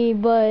than me,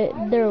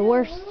 but they're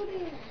worse.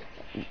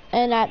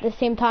 And at the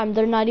same time,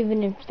 they're not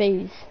even in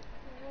FaZe.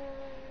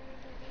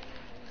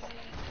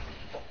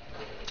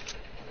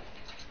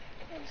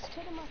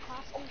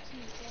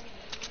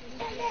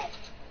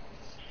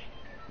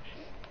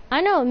 I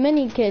know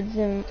many kids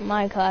in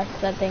my class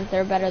that think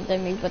they're better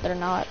than me, but they're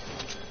not.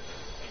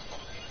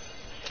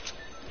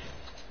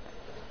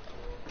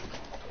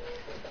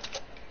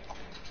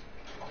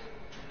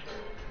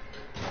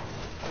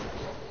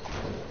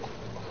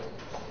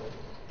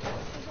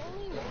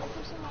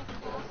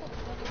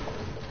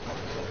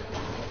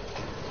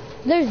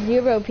 There's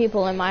 0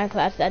 people in my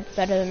class that's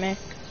better than me.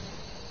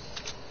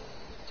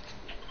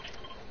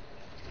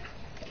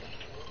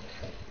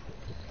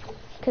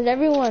 Cause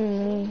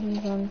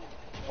everyone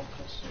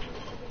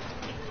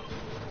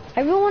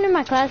Everyone in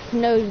my class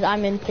knows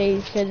I'm in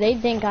phase, so they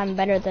think I'm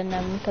better than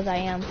them because I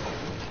am.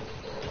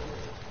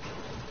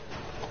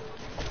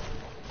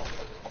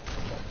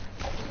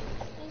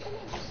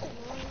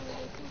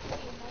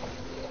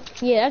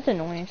 Yeah, that's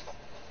annoying.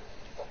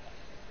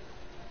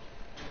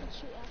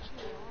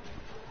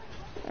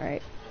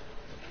 Alright.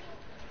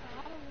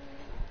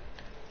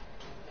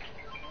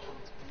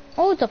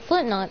 Oh, it's a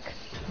flint knock.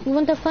 You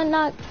want the flint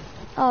knock?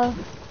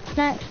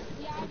 Snacks?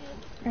 Yeah, I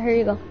do. Here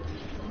you go.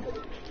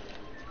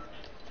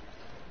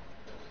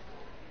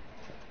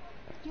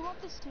 You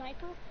want the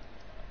sniper?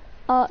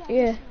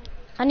 Yeah.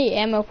 I need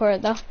ammo for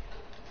it though.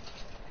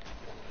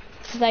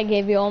 Cause I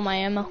gave you all my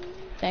ammo.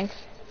 Thanks.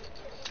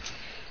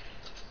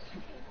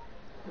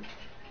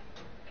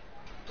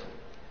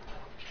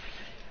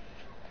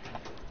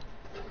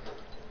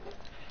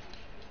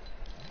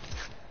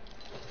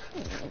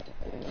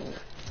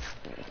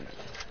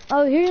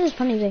 Oh, here's the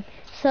funny thing.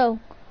 So,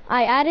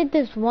 I added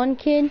this one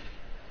kid.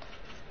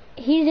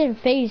 He's in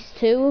phase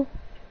 2,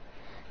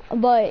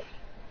 but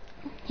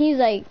he's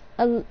like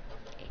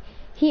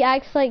he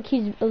acts like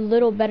he's a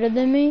little better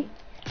than me,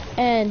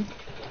 and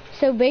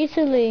so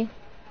basically,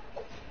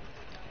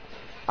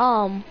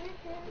 I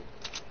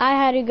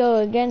had to go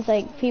against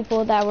like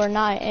people that were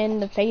not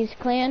in the phase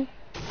clan,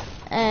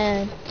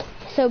 and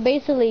so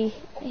basically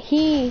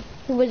he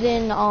was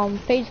in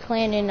phase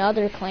clan and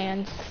other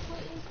clans.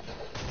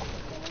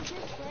 Was your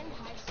friend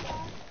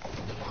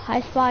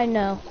High Spy,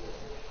 no.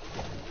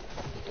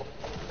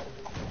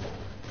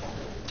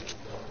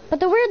 But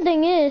the weird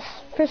thing is,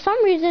 for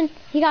some reason,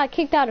 he got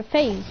kicked out of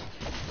phase.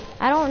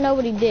 I don't know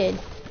what he did.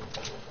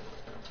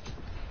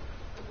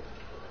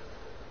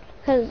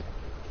 Cause,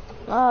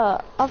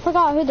 I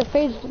forgot who the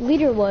phase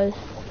leader was.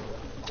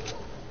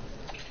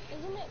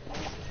 Isn't it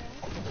phase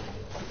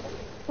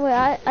 10? Wait,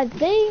 I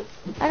think,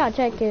 I gotta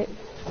check it.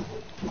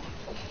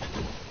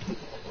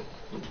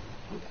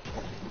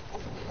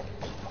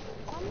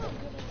 I'm not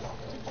good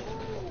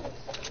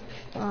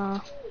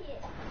enough.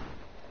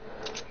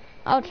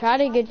 I'll try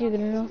to get you good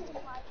enough.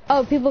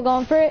 Oh, people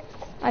going for it?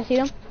 I see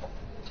them.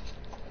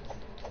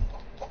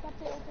 Got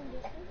the open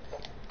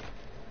distance.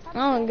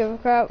 I don't give a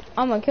crap.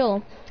 I'm gonna kill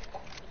them.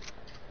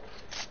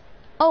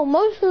 Oh,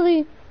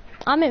 mostly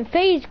I'm in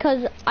phase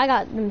because I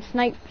got them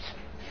snipes.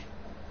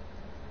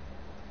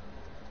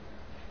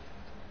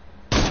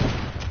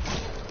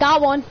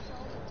 Got one.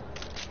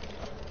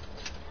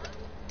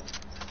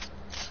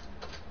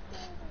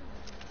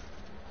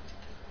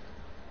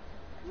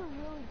 You're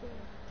really good.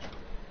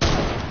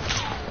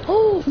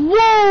 Oh,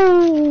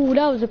 whoa!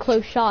 That was a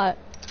close shot.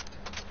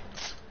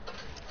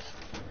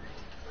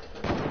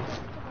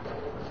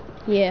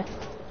 Yeah.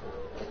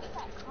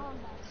 That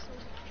combat so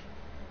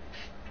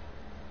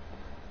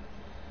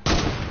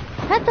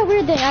bad. That's the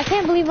weird thing. I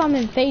can't believe I'm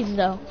in phase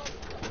though.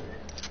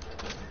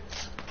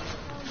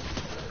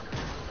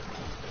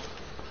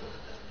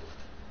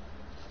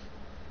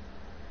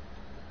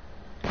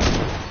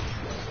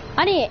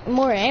 I need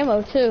more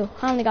ammo too.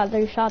 I only got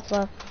 3 shots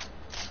left.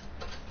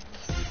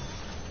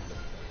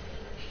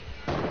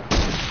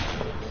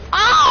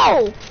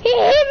 Oh! He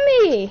hit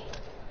me!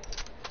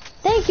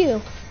 Thank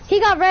you. He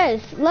got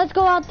res. Let's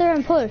go out there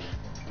and push.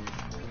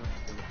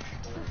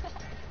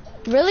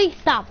 Really?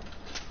 Stop.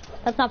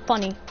 That's not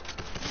funny.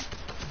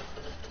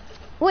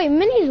 Wait,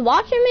 Minnie's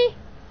watching me?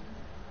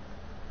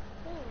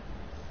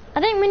 I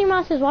think Minnie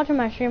Mouse is watching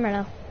my stream right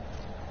now.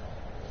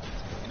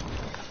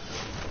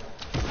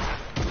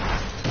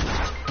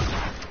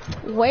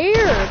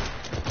 Where?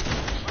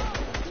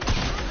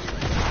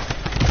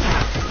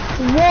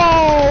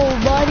 Whoa,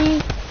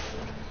 buddy.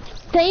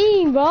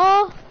 Dang,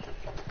 bro.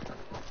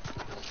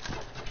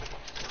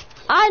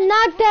 I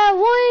knocked that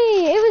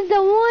one. It was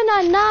the one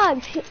I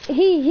knocked.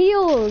 He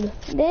healed.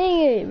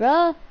 Dang it,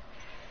 bro.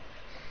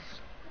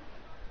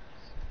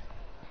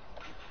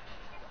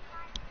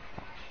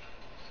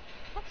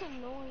 That's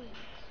annoying.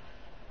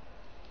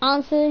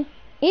 Honestly,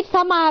 each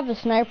time I have a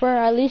sniper,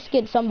 I at least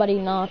get somebody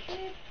knocked.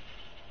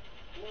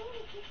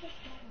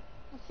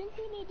 I think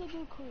we need to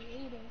do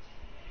creative.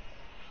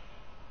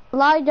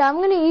 Elijah, I'm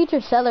gonna eat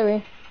your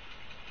celery.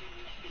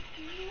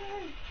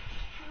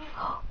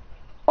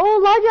 Oh,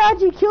 Elijah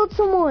actually killed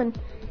someone.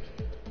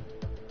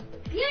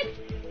 Yes,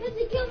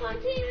 he killed my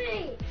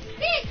teammate.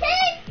 Get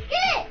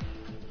it!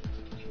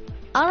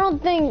 I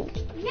don't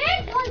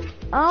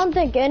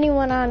think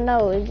anyone I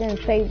know is in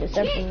phase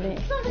except for me.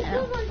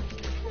 Now.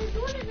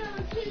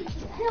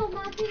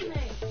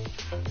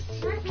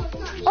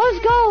 Let's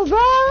go,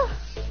 bro.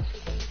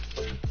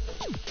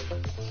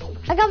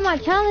 I got my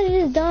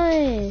challenges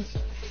done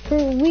for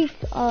week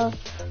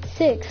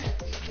 6.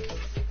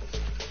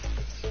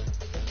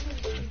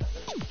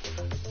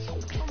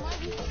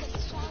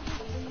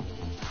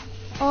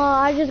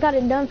 I just got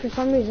it done for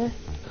some reason.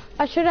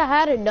 I should have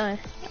had it done.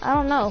 I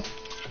don't know.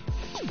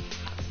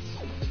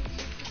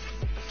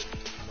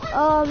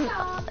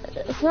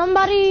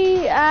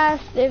 Somebody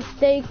asked if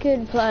they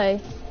could play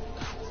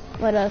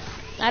with us.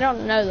 I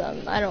don't know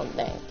them, I don't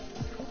think.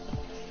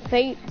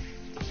 Fate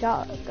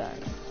shotgun.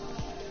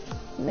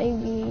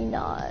 maybe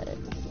not.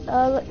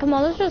 Come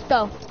on, let's just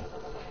go.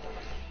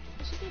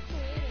 We should be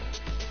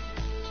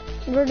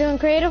creative. We're doing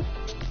creative?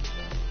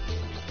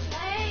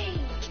 Hey,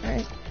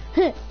 Alright.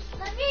 let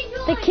me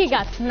join. The kid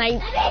got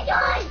sniped. Let me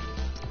join.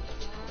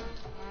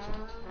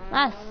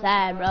 That's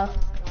sad, bro.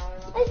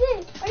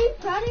 Listen, are you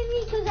proud of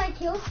me because I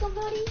killed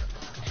somebody?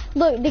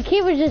 Look, the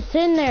kid was just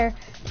sitting there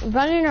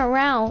running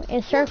around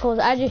in circles.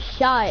 I just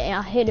shot and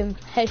I hit him.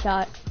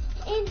 Headshot.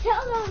 And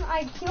tell them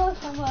I killed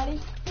somebody.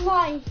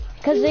 Why?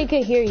 Because they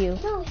could hear you.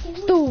 No, he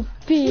was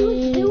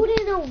Stupid.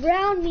 building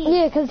around me.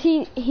 Yeah, because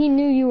he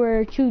knew you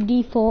were true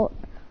default.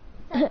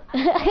 Now I'm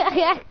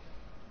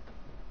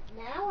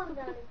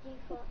not a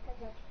default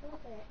because I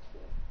killed that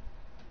kid.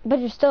 But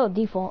you're still a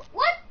default.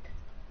 What?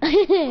 Why do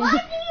you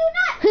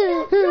not see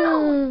a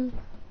drone?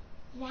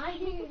 Why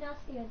do you not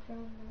see a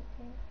drone right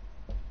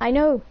there? I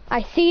know.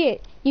 I see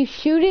it. You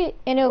shoot it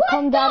and it'll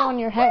come down on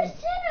your head. Who's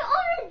sitting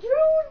on a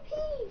drone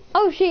piece?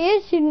 Oh, she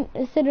is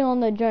sitting on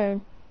the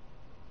drone.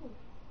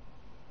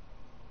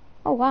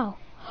 Oh, wow.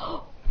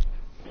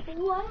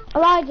 What?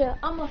 Elijah.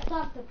 I'm gonna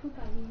slap the poop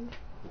out of you.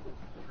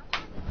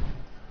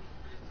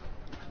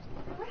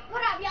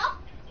 What up, y'all?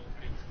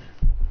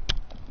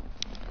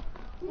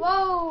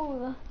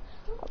 Whoa.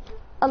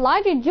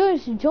 Elijah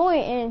just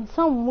joined and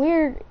some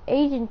weird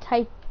Asian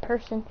type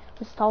person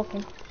was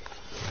talking. Can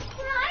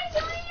I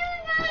join you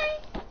guys?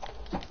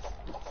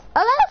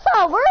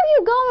 Alyssa, where are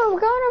you going?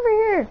 We're going over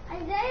here.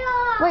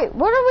 Isaiah! Wait,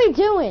 what are we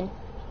doing?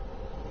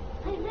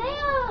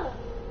 Isaiah!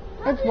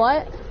 It's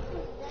what? Isaiah!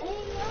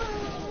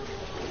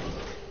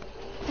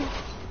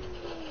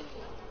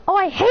 Oh,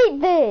 I hate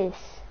this.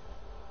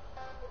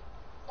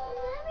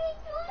 Let me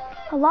join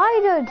you.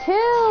 Elijah,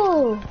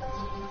 too.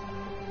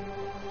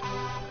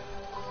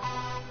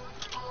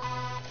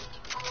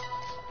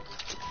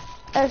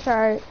 That's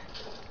alright.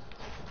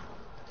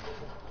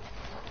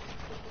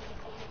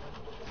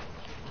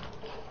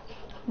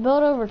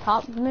 Build over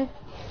top of me.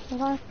 Okay.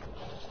 How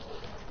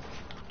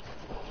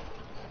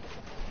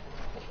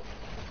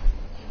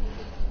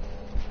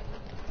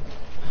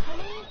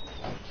many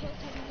kills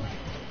have you got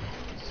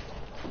in this?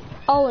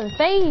 Oh, and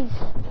phase.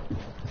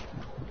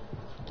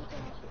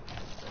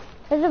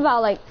 It's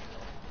about like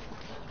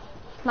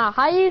my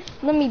highest.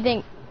 Let me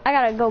think. I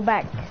gotta go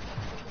back.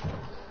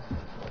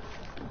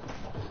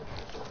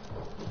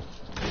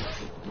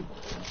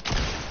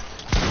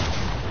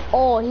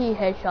 Oh, he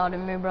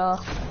headshotted me, bro.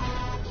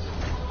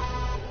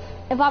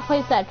 If I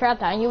placed that trap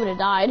down, you would have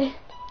died.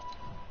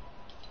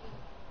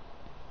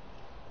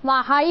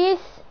 My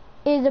highest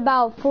is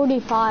about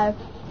 45.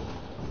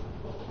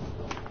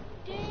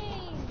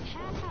 Dang,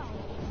 how?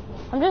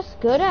 I'm just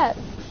good at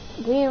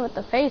being with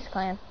the FaZe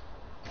clan.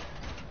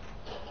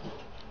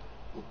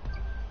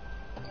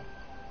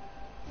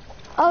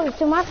 Oh,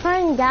 so my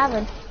friend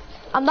Gavin,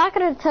 I'm not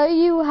gonna tell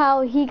you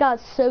how he got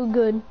so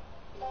good,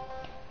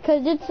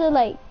 cause it's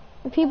like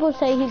people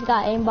say he's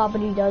got aimbot,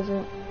 but he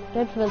doesn't.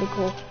 That's really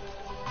cool.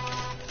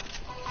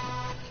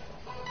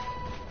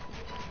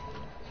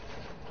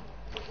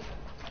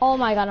 Oh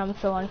my god, I'm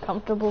so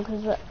uncomfortable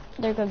because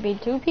there could be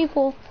two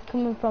people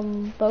coming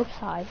from both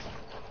sides.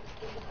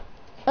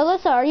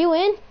 Alyssa, are you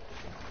in?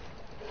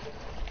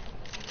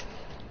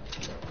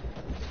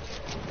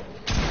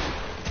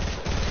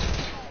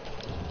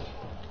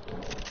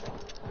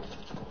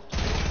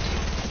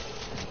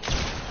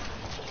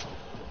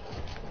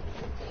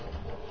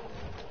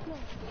 No,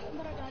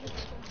 but I got it.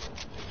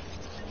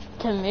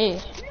 To me. No,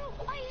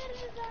 I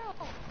edited it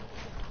out.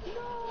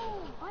 No,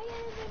 I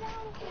edited it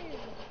out of there.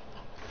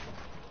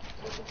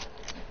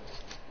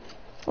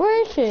 Where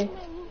is she? My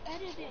room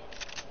edited.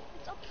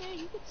 It's up there.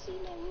 You can see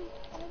my room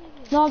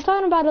edited. No, I'm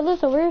talking about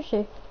Alyssa. Where is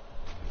she?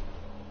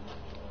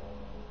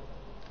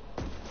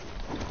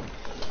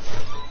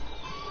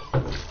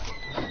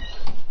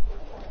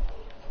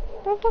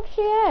 Where the fuck's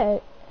she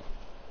at?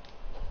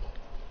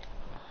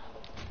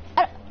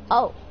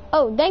 Oh,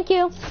 thank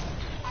you.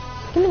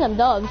 Give me them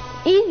dubs.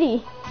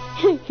 Easy.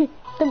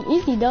 Them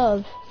easy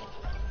dubs.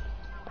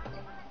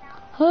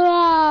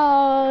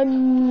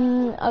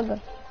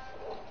 Okay.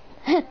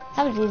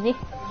 That was easy.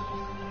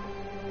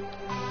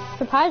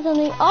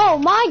 Surprisingly, oh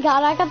my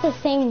god, I got the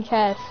same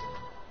chest.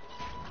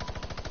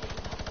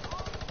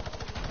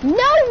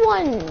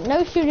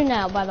 No shooting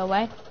now, by the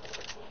way.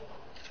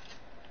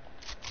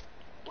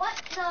 What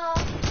the?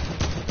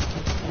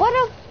 What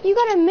if you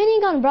got a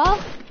minigun, bro?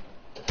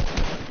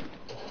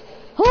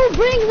 Who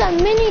brings a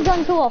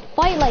minigun to a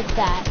fight like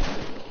that?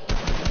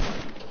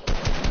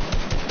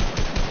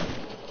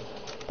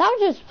 That was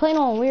just plain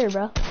on weird,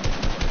 bro.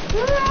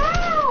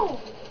 Wow!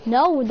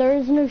 No, there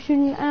is no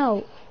shooting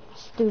out.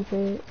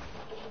 Stupid.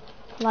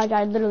 Like,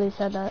 I literally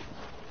said that.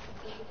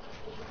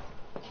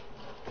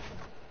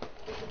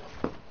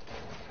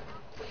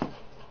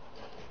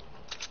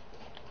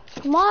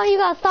 Come on, you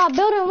gotta stop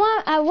building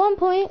at one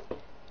point.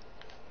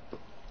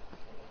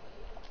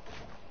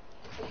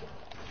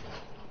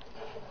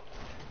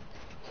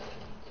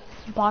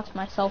 Box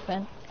myself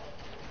in.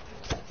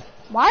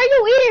 Why are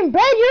you eating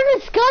bread? You're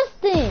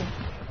disgusting.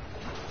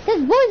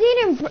 This boy's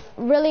eating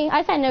really?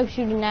 I said no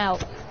shooting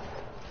out.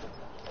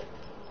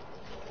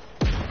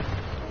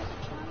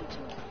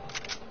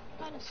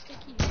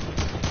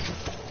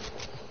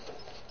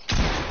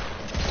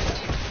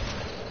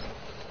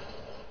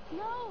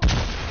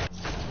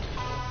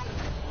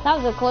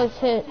 That was a close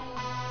hit.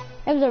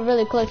 It was a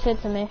really close hit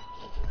to me.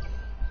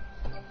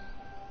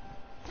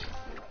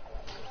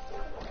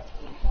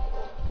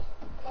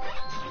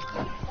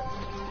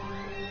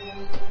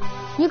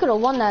 You could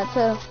have won that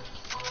too.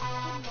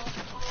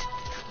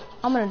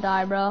 I'm gonna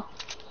die, bro.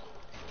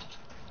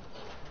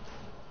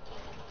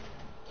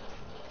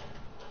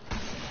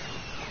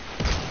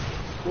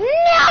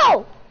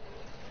 No!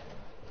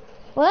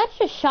 Well, that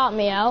just shot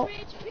me out.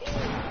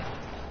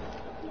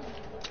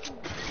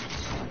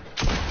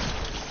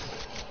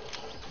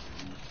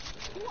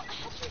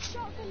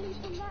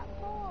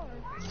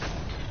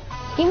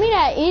 Give me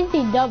that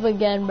easy dub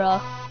again,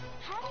 bro.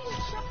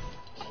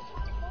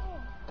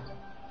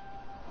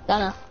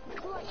 Dunno.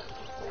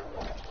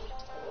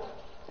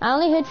 I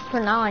only hit you for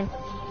 9.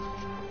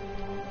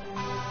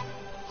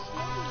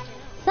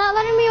 It's not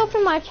letting me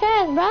open my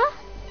chest, bro.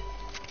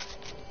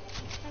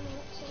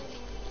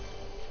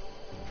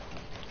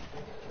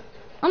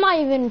 I'm not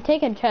even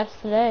taking chests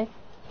today.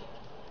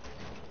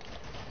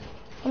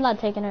 I'm not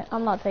taking it.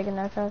 I'm not taking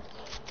that chest.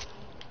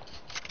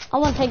 I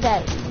want to take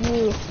that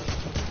U.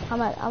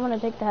 I want to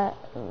take that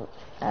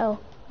L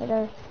right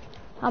there.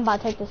 I'm about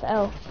to take this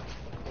L.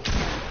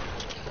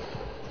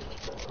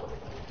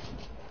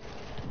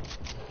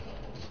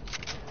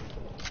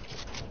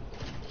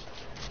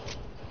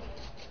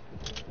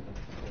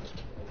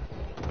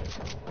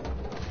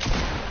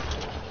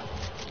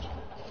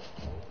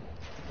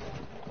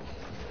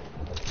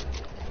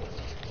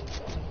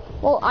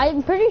 Well,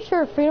 I'm pretty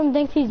sure Freedom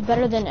thinks he's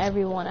better than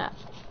everyone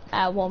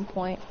at one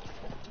point.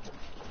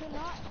 No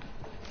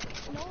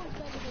one's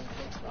better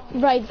than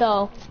Coach. Right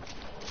though.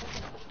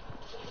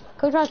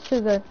 Coach Rod's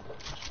too good.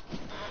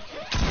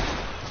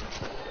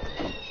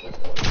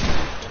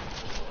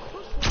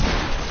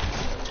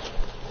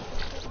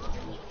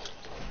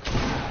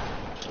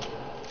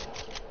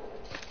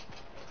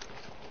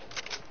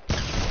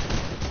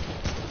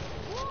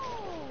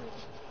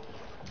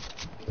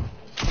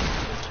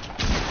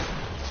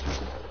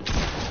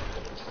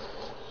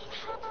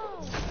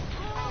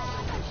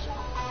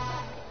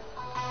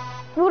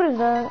 What is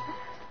that?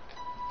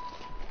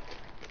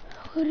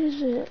 What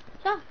is it?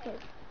 Chocolate.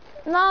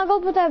 Nah, go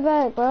put that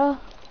back, bro.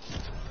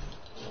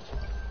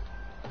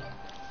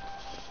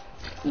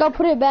 Go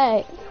put it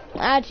back.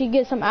 Actually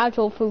get some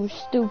actual food,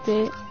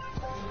 stupid.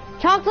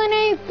 Chocolate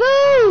ain't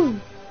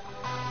food!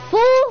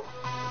 Fool?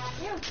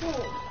 You're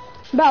cool.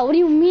 Bro, what do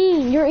you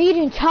mean? You're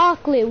eating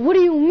chocolate. What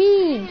do you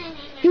mean?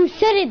 You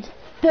said it's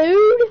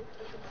food?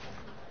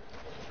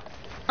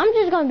 I'm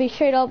just gonna be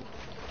straight up.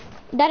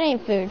 That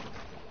ain't food.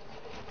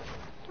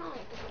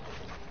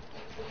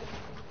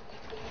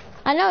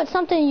 I know it's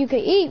something you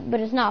could eat,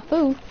 but it's not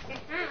food.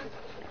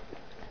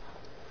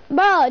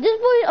 Bro, this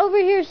boy over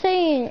here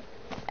saying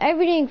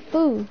everything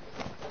food.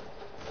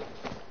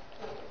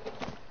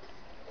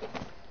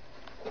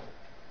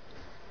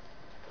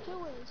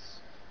 Who is?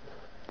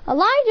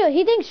 Elijah,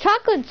 he thinks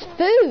chocolate's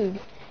food,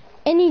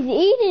 and he's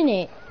eating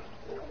it.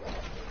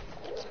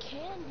 It's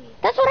candy.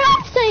 That's what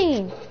I'm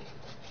saying.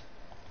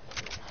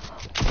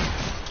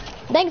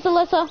 Thanks,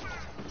 Alyssa.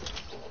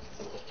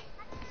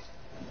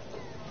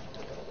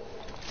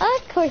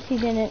 Of course he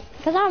didn't,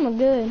 because I'm a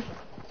good.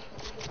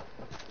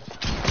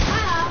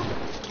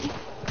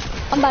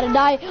 I'm about to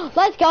die.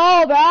 Let's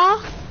go,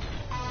 bro.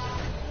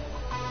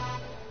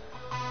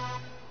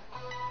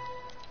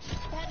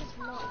 That is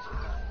not.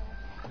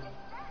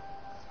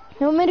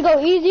 You want me to go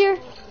easier?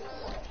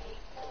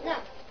 No.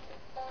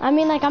 I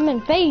mean, like, I'm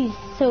in phase,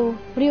 so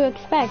what do you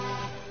expect?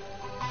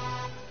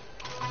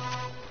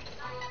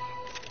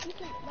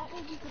 That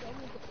means you could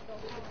only get to go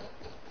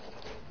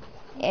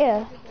high.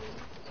 Yeah.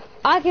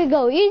 I could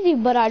go easy,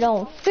 but I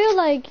don't feel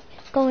like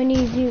going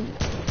easy.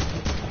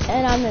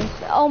 And I'm in.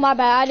 Oh, my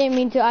bad. I didn't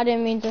mean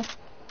to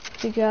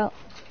shoot you out.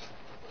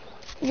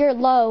 You're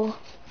low.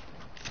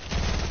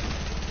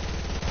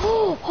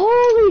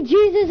 Holy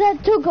Jesus,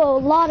 that took a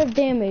lot of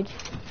damage.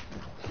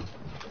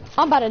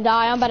 I'm about to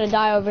die. I'm about to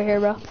die over here,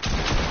 bro.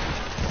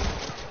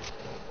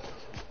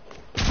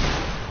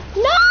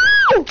 No!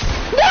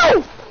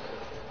 No!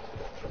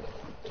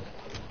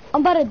 I'm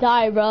about to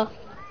die, bro.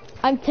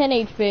 I'm 10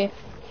 HP.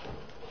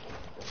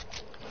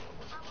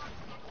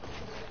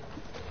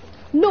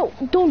 No,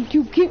 don't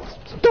you get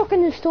stuck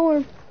in the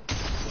storm.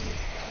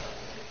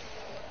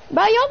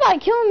 Bro, y'all about to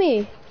kill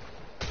me.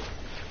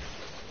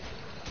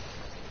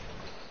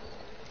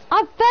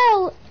 I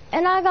fell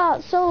and I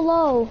got so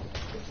low.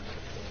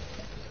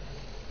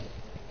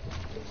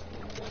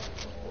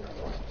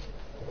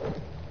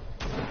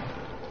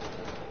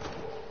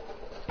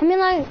 I mean,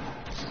 like,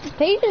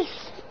 they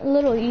just a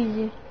little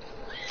easy.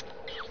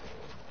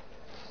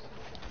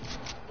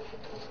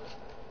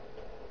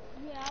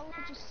 Yeah, I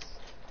would just.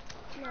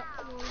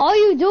 All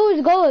you do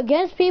is go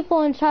against people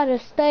and try to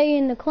stay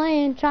in the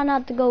clan. Try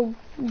not to go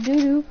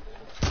doo-doo.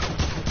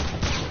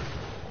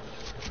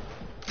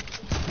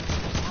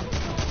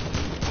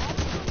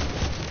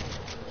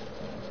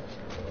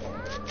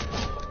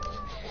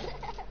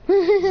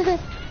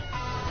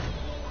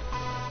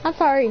 I'm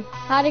sorry.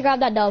 I had to grab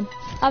that dub.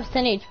 I have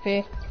 10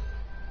 HP.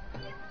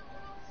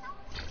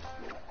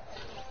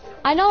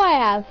 I know I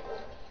have.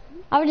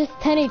 I was just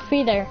 10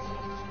 HP there.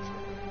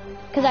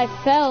 Cause I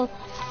fell,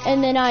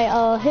 and then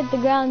I hit the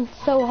ground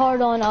so hard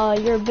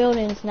on your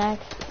building,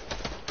 Snacks.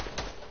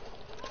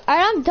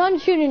 Alright, I'm done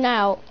shooting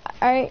out.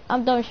 Alright,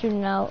 I'm done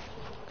shooting out.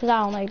 Cause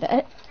I don't like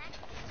that.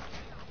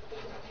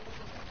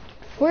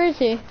 Where is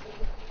he?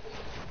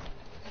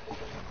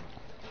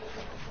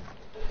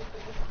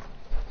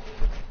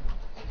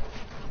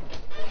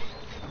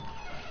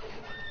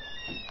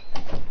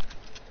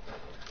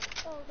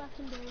 Oh, that's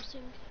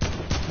embarrassing.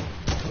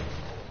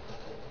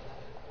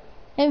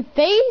 In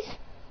FaZe,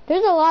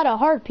 there's a lot of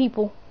hard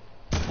people.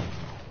 Are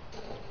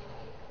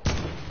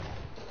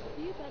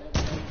you better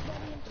than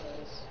anybody in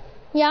FaZe?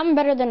 Yeah, I'm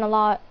better than a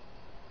lot.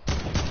 Are you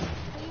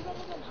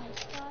better than High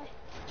Sky?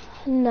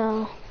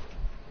 No.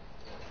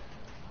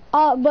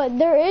 But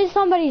there is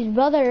somebody's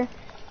brother.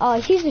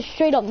 He's a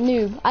straight up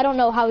noob. I don't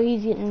know how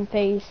he's getting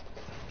FaZe.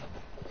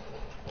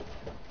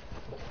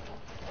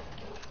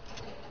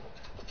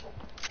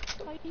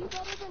 Are you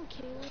better than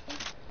Kaylee?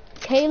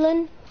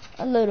 Kalen,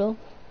 a little.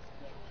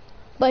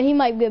 But he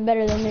might get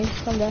better than me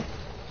someday.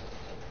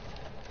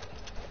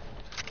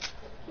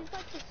 He's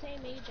like the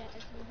same age as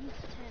me. He's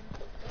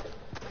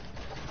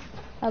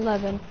 10.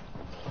 11.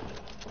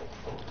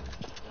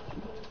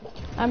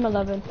 I'm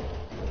 11.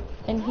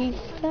 And he's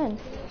 10.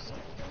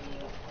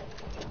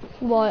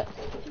 What?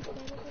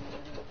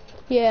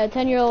 Yeah,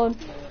 10-year-old.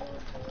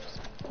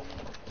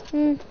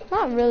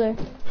 Not really.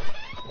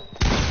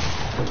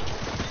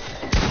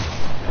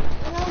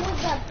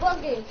 What's that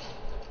buggy?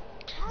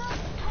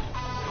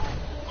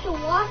 To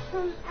wash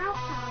from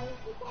outside.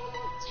 He's got like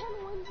 10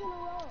 wins in a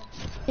row.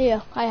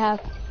 Yeah, I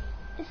have.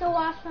 It's a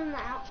wash from the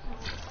outside.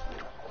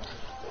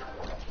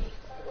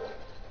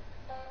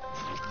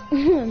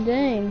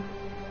 Dang.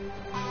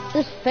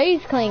 This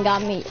FaZe clean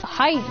got me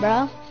hyped,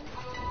 bro.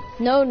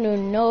 No, no,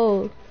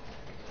 no.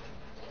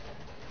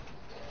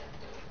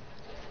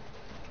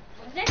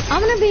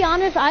 I'm gonna be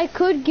honest, I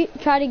could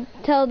try to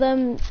tell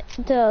them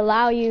to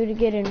allow you to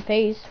get in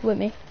FaZe with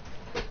me.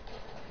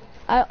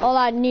 All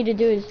I need to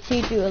do is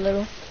teach you a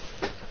little.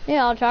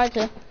 Yeah, I'll try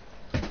to. Alyssa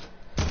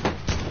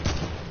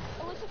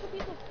could be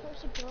the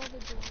first girl to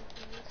join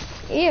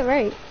FaZe. Yeah,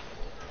 right.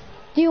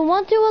 Do you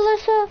want to,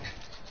 Alyssa?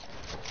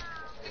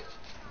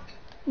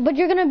 But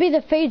you're gonna be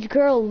the FaZe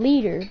girl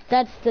leader.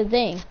 That's the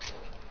thing.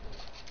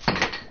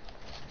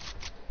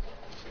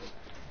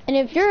 And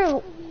if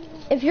you're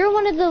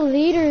one of the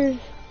leaders,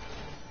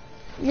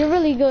 you're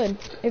really good.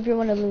 If you're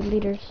one of the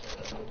leaders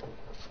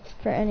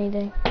for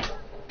anything.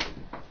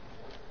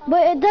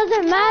 But it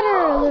doesn't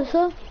matter,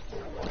 Alyssa.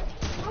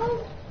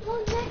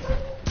 What's next?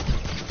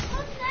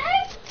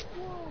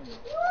 You want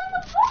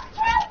the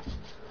bookshelf?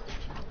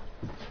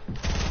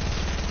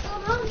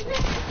 What's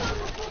next on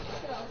the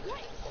bookshelf?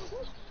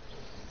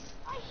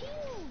 I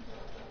healed.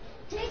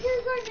 Take your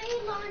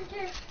grenade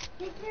launcher.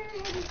 Take your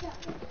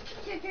helicopter.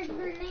 Take your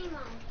grenade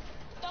launcher.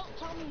 Don't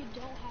tell me you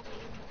don't have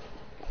aim.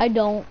 I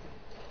don't.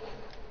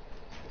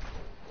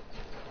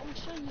 I'm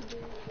sure you do.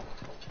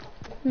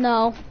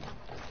 No.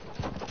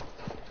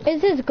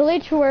 It's this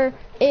glitch where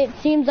it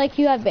seems like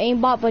you have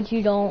aimbot, but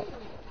you don't.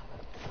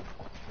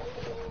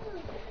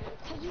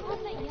 Cause you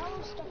have that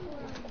yellow stuff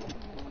around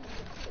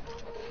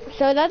you.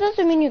 So that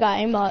doesn't mean you got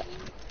aimbot.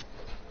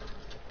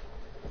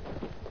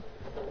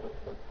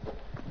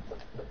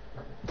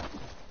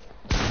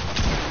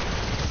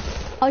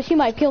 Oh, she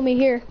might kill me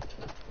here.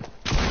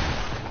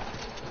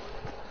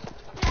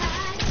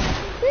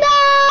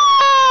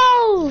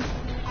 No!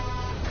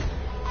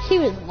 She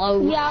was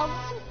low. Yeah,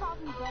 this is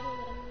probably better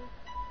than me.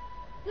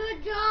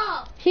 Good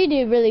job. She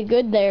did really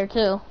good there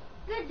too.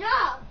 Good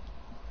job.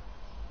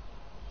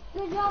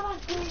 Good job on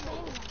doing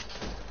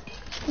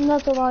that.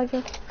 That's what I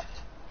guess.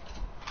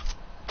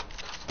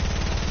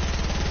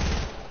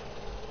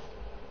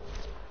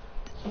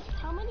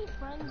 How many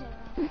friends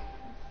are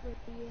with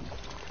you?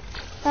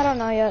 I don't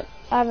know yet.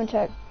 I haven't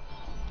checked.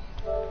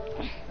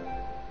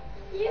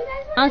 You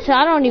guys Honestly,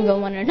 I don't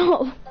even want to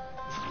know.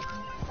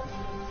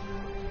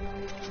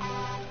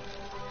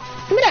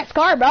 Give me that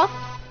scar, bro.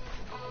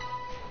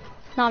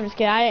 No, I'm just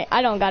kidding.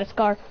 I don't got a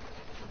scar.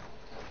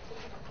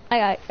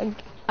 I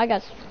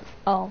got.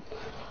 Oh.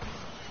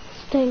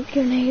 Stink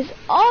grenades.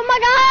 Oh my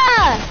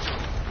god!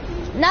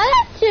 Now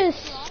that's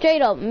just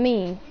straight up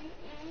mean.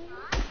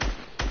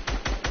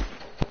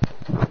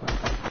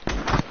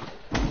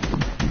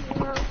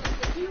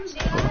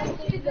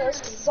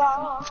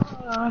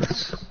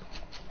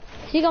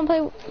 Is he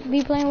gonna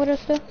be playing with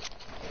us too?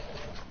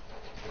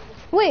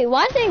 Wait,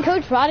 why didn't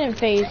Coach Rod in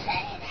FaZe?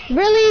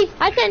 Really?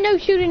 I said no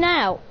shooting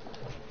out.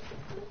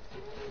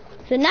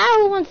 So now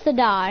who wants to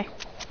die?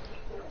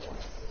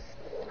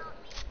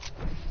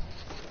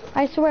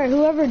 I swear,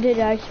 whoever did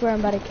it, I swear I'm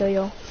about to kill you.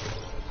 No,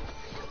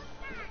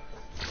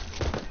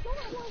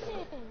 it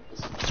wasn't.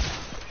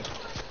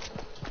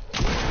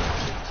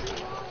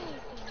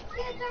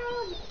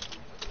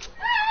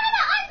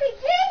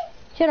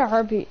 She had a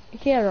RPG.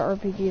 She had an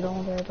RPG the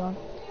whole entire time.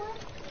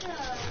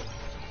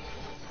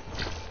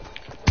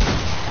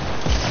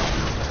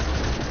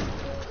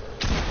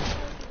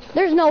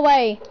 There's no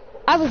way.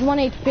 I was 1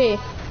 HP.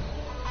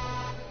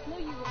 No,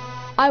 you weren't.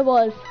 I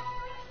was.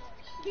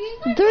 Do you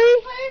think 3?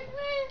 you played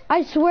me?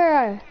 I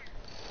swear.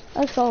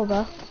 Let's go,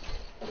 bro.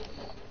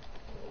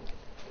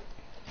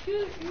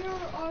 Shoot, you're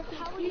How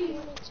are you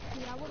 1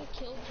 HP? I would have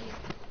killed you.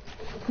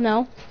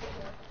 No.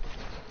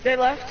 They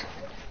left.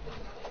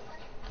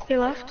 They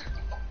left.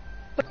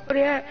 Where are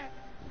you at?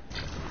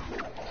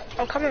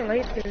 I'm coming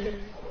late, dude.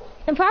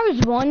 If I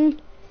was 1,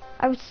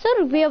 I would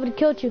still be able to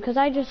kill you because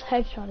I just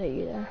headshotted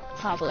you there.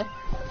 Probably.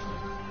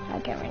 I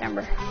can't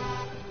remember. I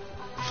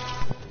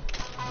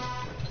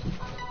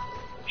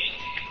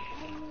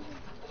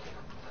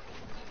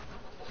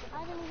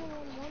haven't even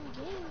won 1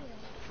 game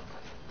yet.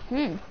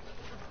 Hmm.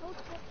 That's what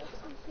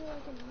makes me feel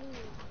like a noob.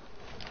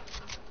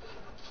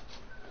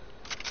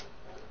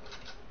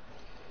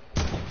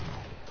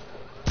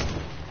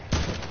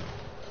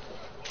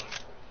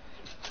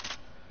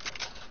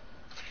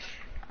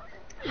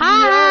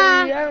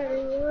 Ha!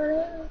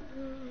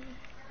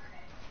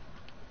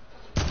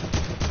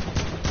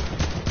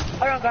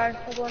 Hold on, guys.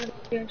 I'm going to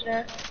be in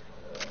chat.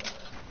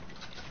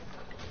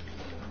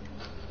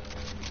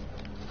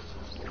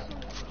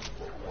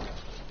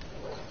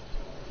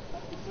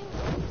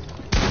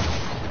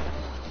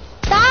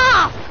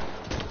 Stop!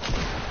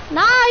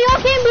 Nah,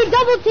 y'all can't be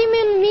double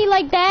teaming me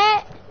like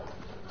that.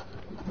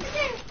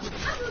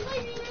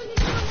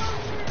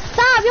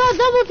 Stop, y'all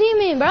double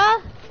teaming,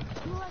 bruh.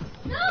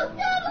 No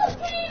double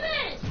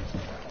teaming!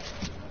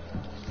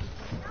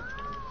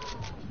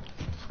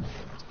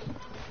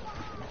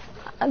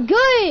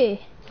 Good.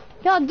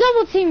 Y'all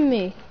double teaming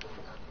me.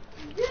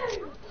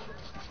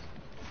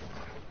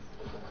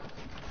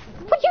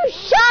 But you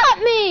shot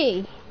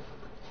me.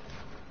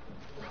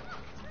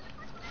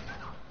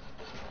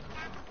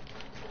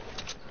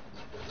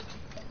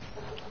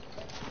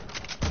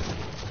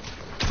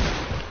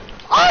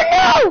 Oh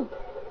no!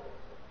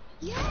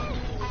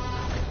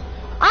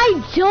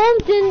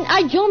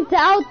 I jumped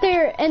out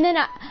there and then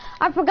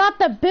I forgot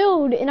to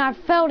build and I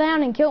fell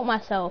down and killed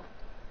myself.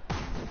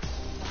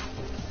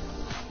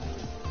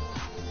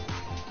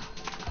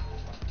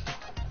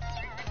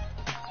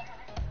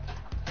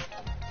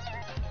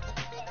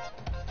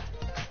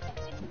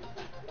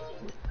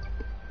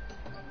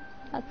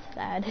 That's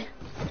sad.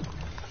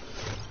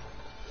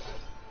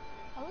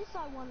 At least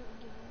I won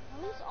a game.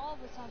 At least all of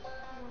us have won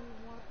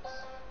once.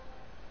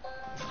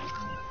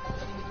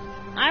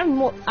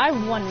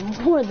 I've won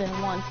more than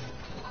once.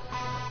 I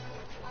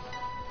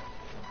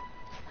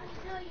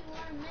know you won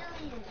a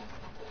million.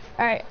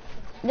 Alright,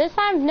 this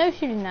time no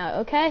shooting out,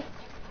 okay?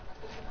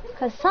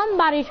 Cause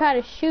somebody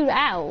tried to shoot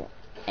out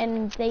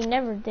and they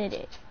never did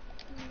it.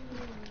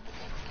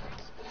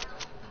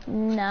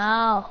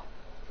 No.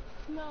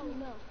 No,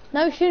 no,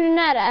 No shooting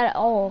at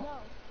all. no.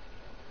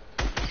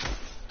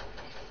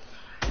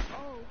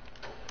 Oh,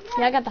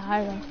 Yeah, I got the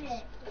high ground.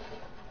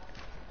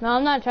 No,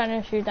 I'm not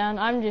trying to shoot down.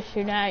 I'm just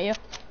shooting at you.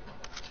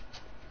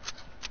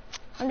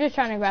 I'm just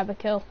trying to grab a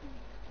kill.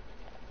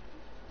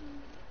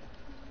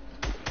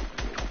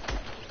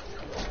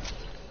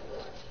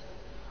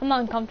 I'm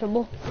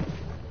uncomfortable.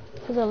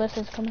 Because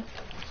Alyssa's coming.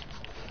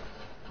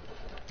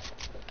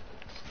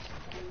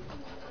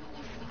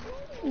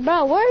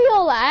 Bro, where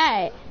y'all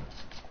at?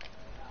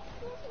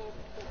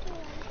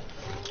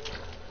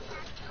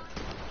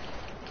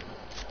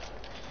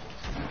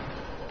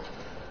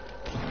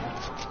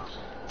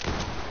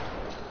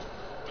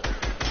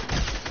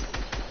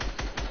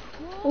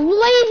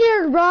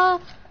 Laser, bro.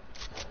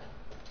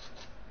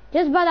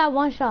 Just by that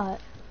one shot.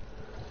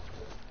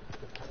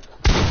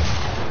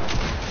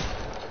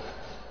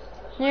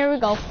 Here we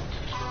go.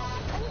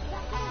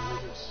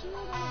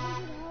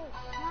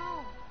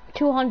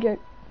 200.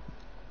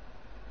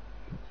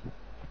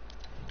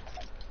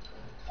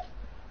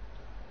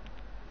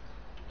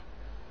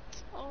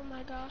 oh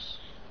my gosh.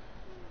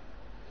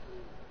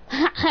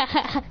 Why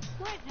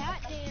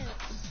that dance?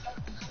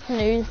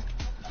 News.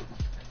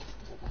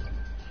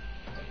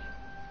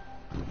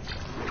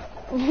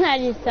 I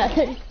just said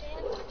it. Dance,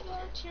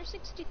 Tier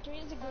 63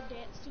 is a good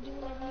dance to do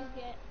whenever you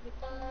get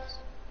victims.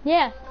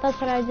 Yeah,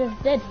 that's what I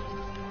just did.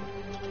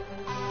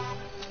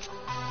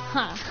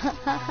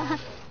 Ha.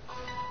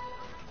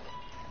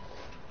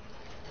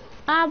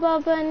 I'm a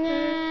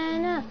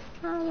banana.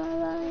 I'm a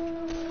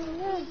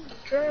banana.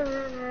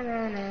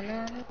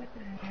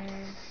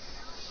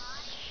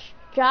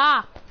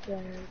 Stop.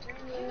 This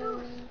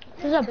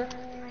is a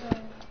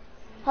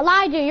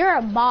Elijah, you're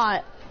a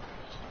bot.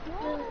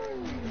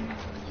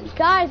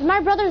 Guys, my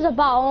brother's a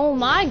bot. Oh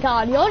my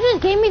god, y'all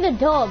just gave me the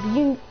dub.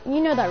 You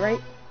know that, right?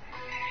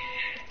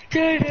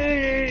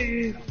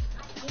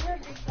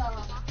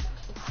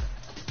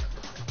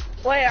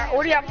 Wait,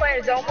 what are y'all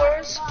playing? Zone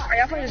Wars? Are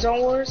y'all playing Zone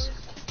Wars?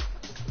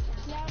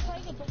 Yeah, I'm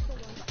playing a different one.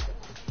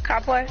 Can I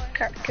play?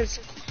 Cause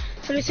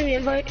somebody send me an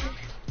invite.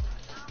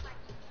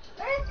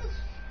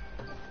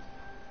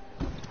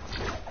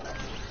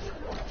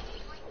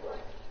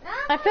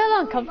 I feel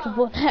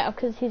uncomfortable now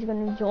because he's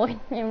gonna join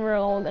and we're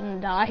all gonna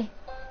die.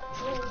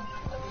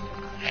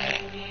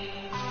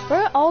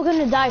 We're all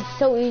gonna die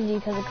so easy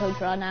because of Coach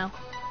Rod now.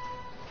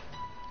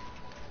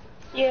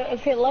 Yeah,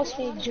 if it lets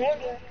me join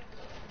it.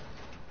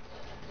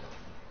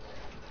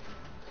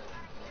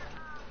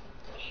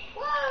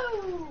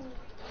 Whoa!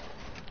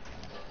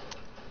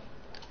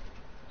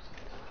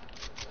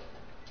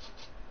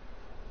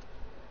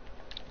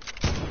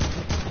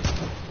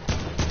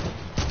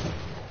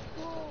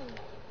 Whoa.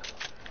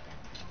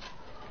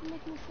 You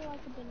make me feel like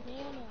a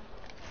banana.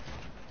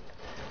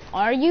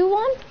 Are you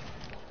one?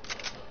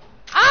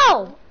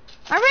 Ow!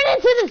 I ran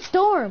into the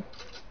storm.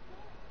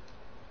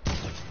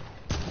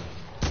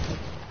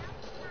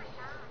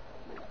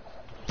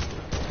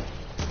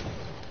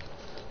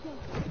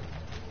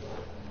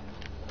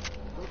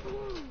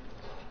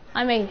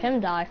 I made him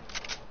die.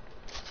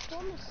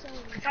 Storm is so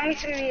weird.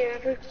 Thanks to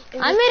me.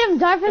 I made him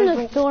die from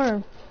the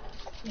storm.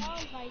 I'll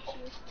invite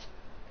you.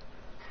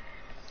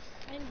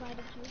 I invited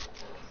you.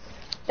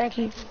 Thank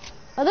you.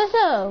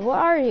 Alyssa, where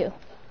are you?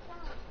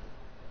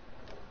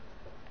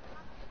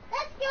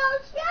 Let's go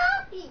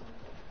shopping!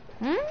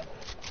 Hmm?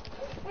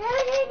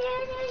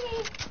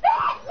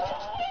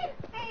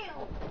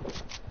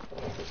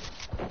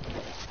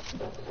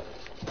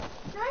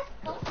 Let's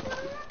go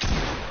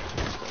shopping!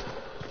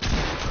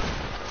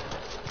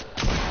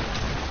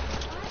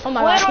 Oh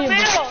my gosh, Little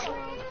he's middle.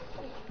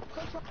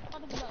 Coach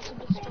Rod is about to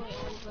destroy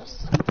all of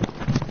us.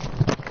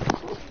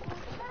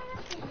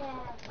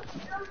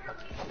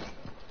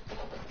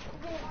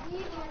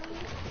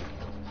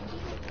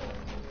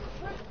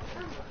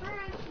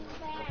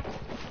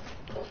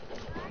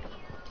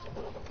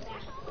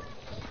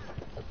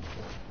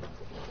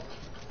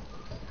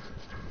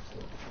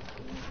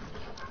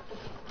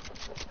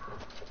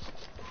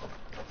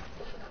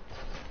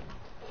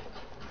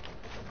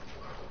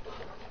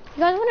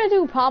 You guys want to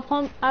do pop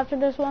pump after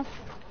this one?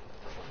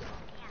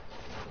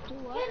 Do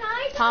what? Can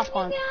I Pop join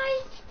one. you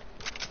guys?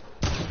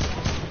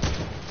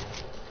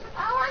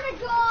 I wanna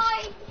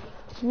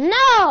join!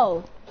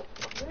 No!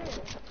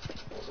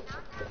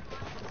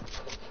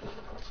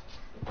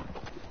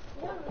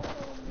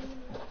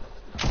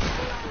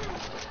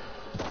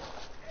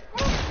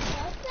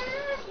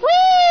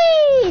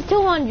 Whee!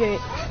 200.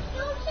 Let's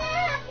go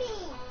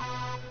shopping!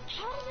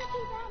 How did I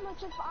do that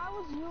much? If I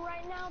was you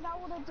right now,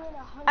 that would have done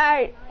 100.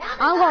 Alright,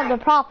 I'm going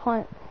to prop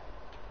hunt.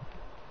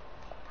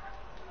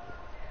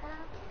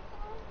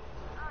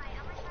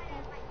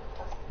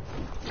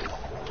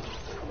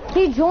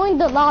 He joined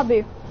the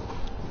lobby.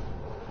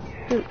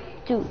 Do.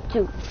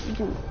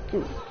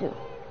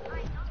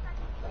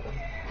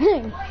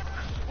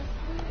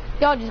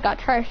 Y'all just got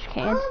trash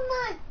canned.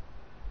 Oh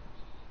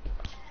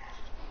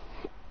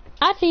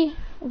Actually,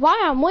 while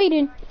I'm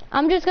waiting,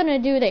 I'm just gonna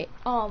do the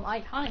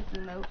iconic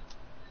emote.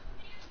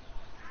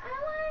 I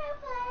wanna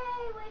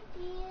play with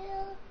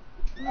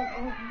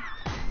you.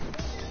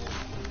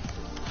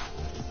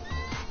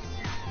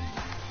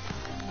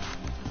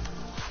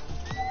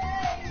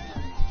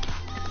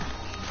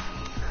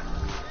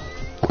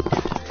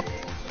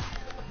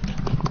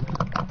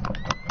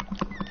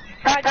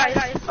 Alright,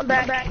 guys, I'm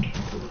back.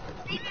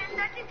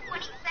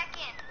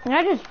 And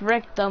I just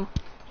wrecked them.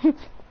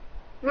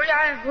 Where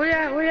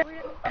ya?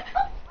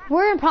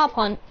 We're in prop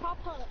hunt. Pop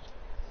hunt.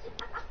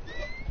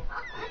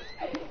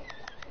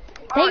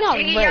 They got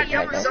Diggy, wrecked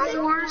y'all right there.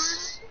 Zone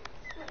Wars?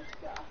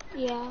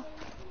 Yeah.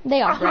 They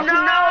got Oh wrecked. no,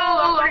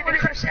 I'm gonna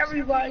crush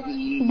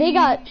everybody. They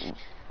got.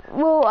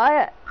 Well,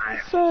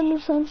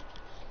 son.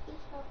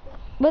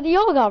 But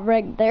y'all got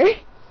wrecked there.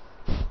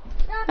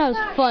 That was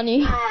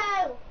funny.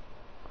 Oh,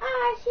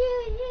 I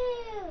shoot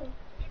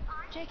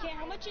you. JK,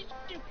 how much is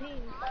your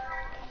ping?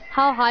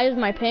 How high is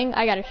my ping?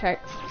 I gotta check.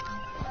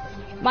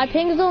 My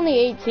ping is only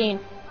 18.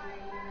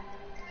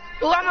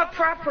 Oh, I'm a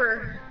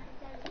prepper.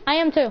 I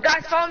am too.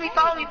 Guys, follow me.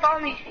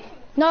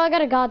 No, I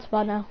got a god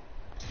spot now.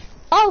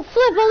 Oh,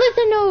 Flip,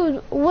 Alyssa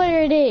knows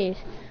where it is.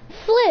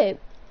 Flip.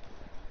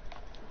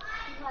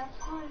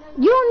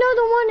 You don't know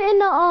the one in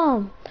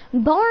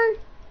the barn?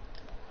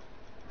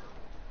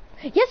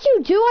 Yes,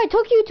 you do. I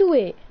took you to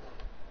it.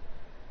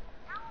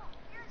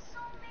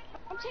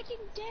 I'm taking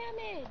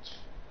damage.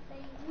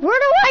 Where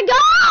do I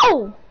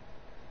go?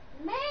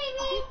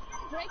 Maybe.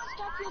 Break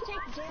stuff, you'll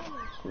take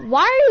damage.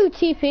 Why are you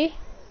TP? Maybe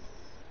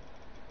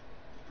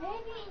no,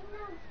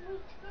 we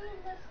screwed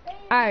the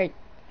stairs. Alright.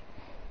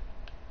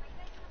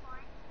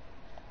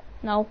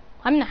 No,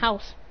 I'm in the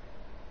house.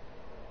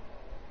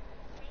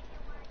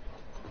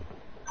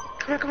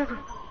 Come on.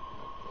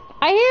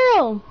 I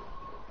hear him.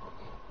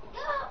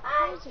 No,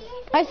 I see.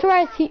 I swear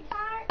I see.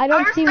 I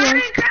don't see one.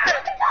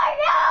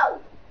 No!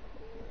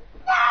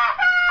 No!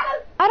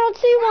 I don't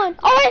see one.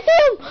 Oh, I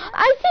see him.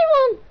 I see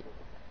one.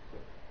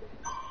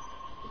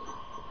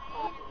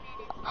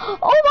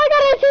 Oh my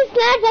god,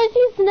 I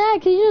see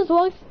snacks. He just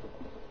walks.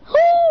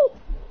 Oh!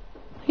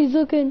 He's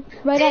looking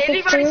right at the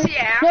Anybody stairs. see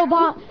Apple?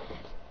 No,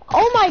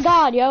 oh my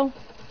god, yo.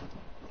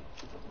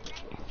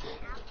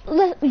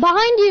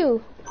 Behind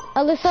you,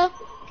 Alyssa.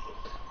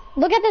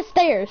 Look at the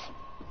stairs.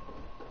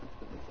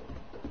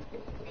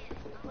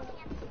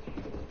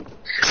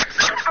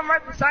 I'm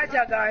right beside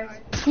y'all guys.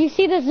 You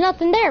see there's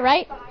nothing there,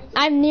 right?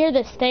 I'm near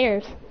the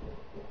stairs.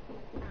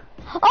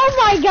 Oh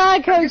my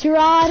god, Coach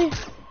Rod.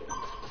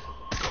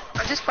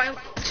 I'm just find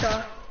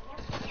Shaw.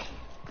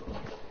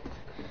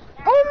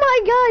 Oh my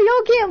god,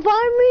 y'all can't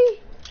find me?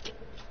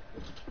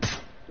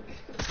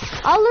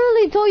 I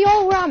literally told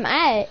y'all where I'm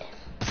at.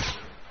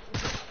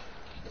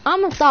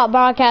 I'm gonna stop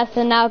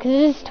broadcasting now because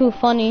this is too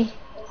funny.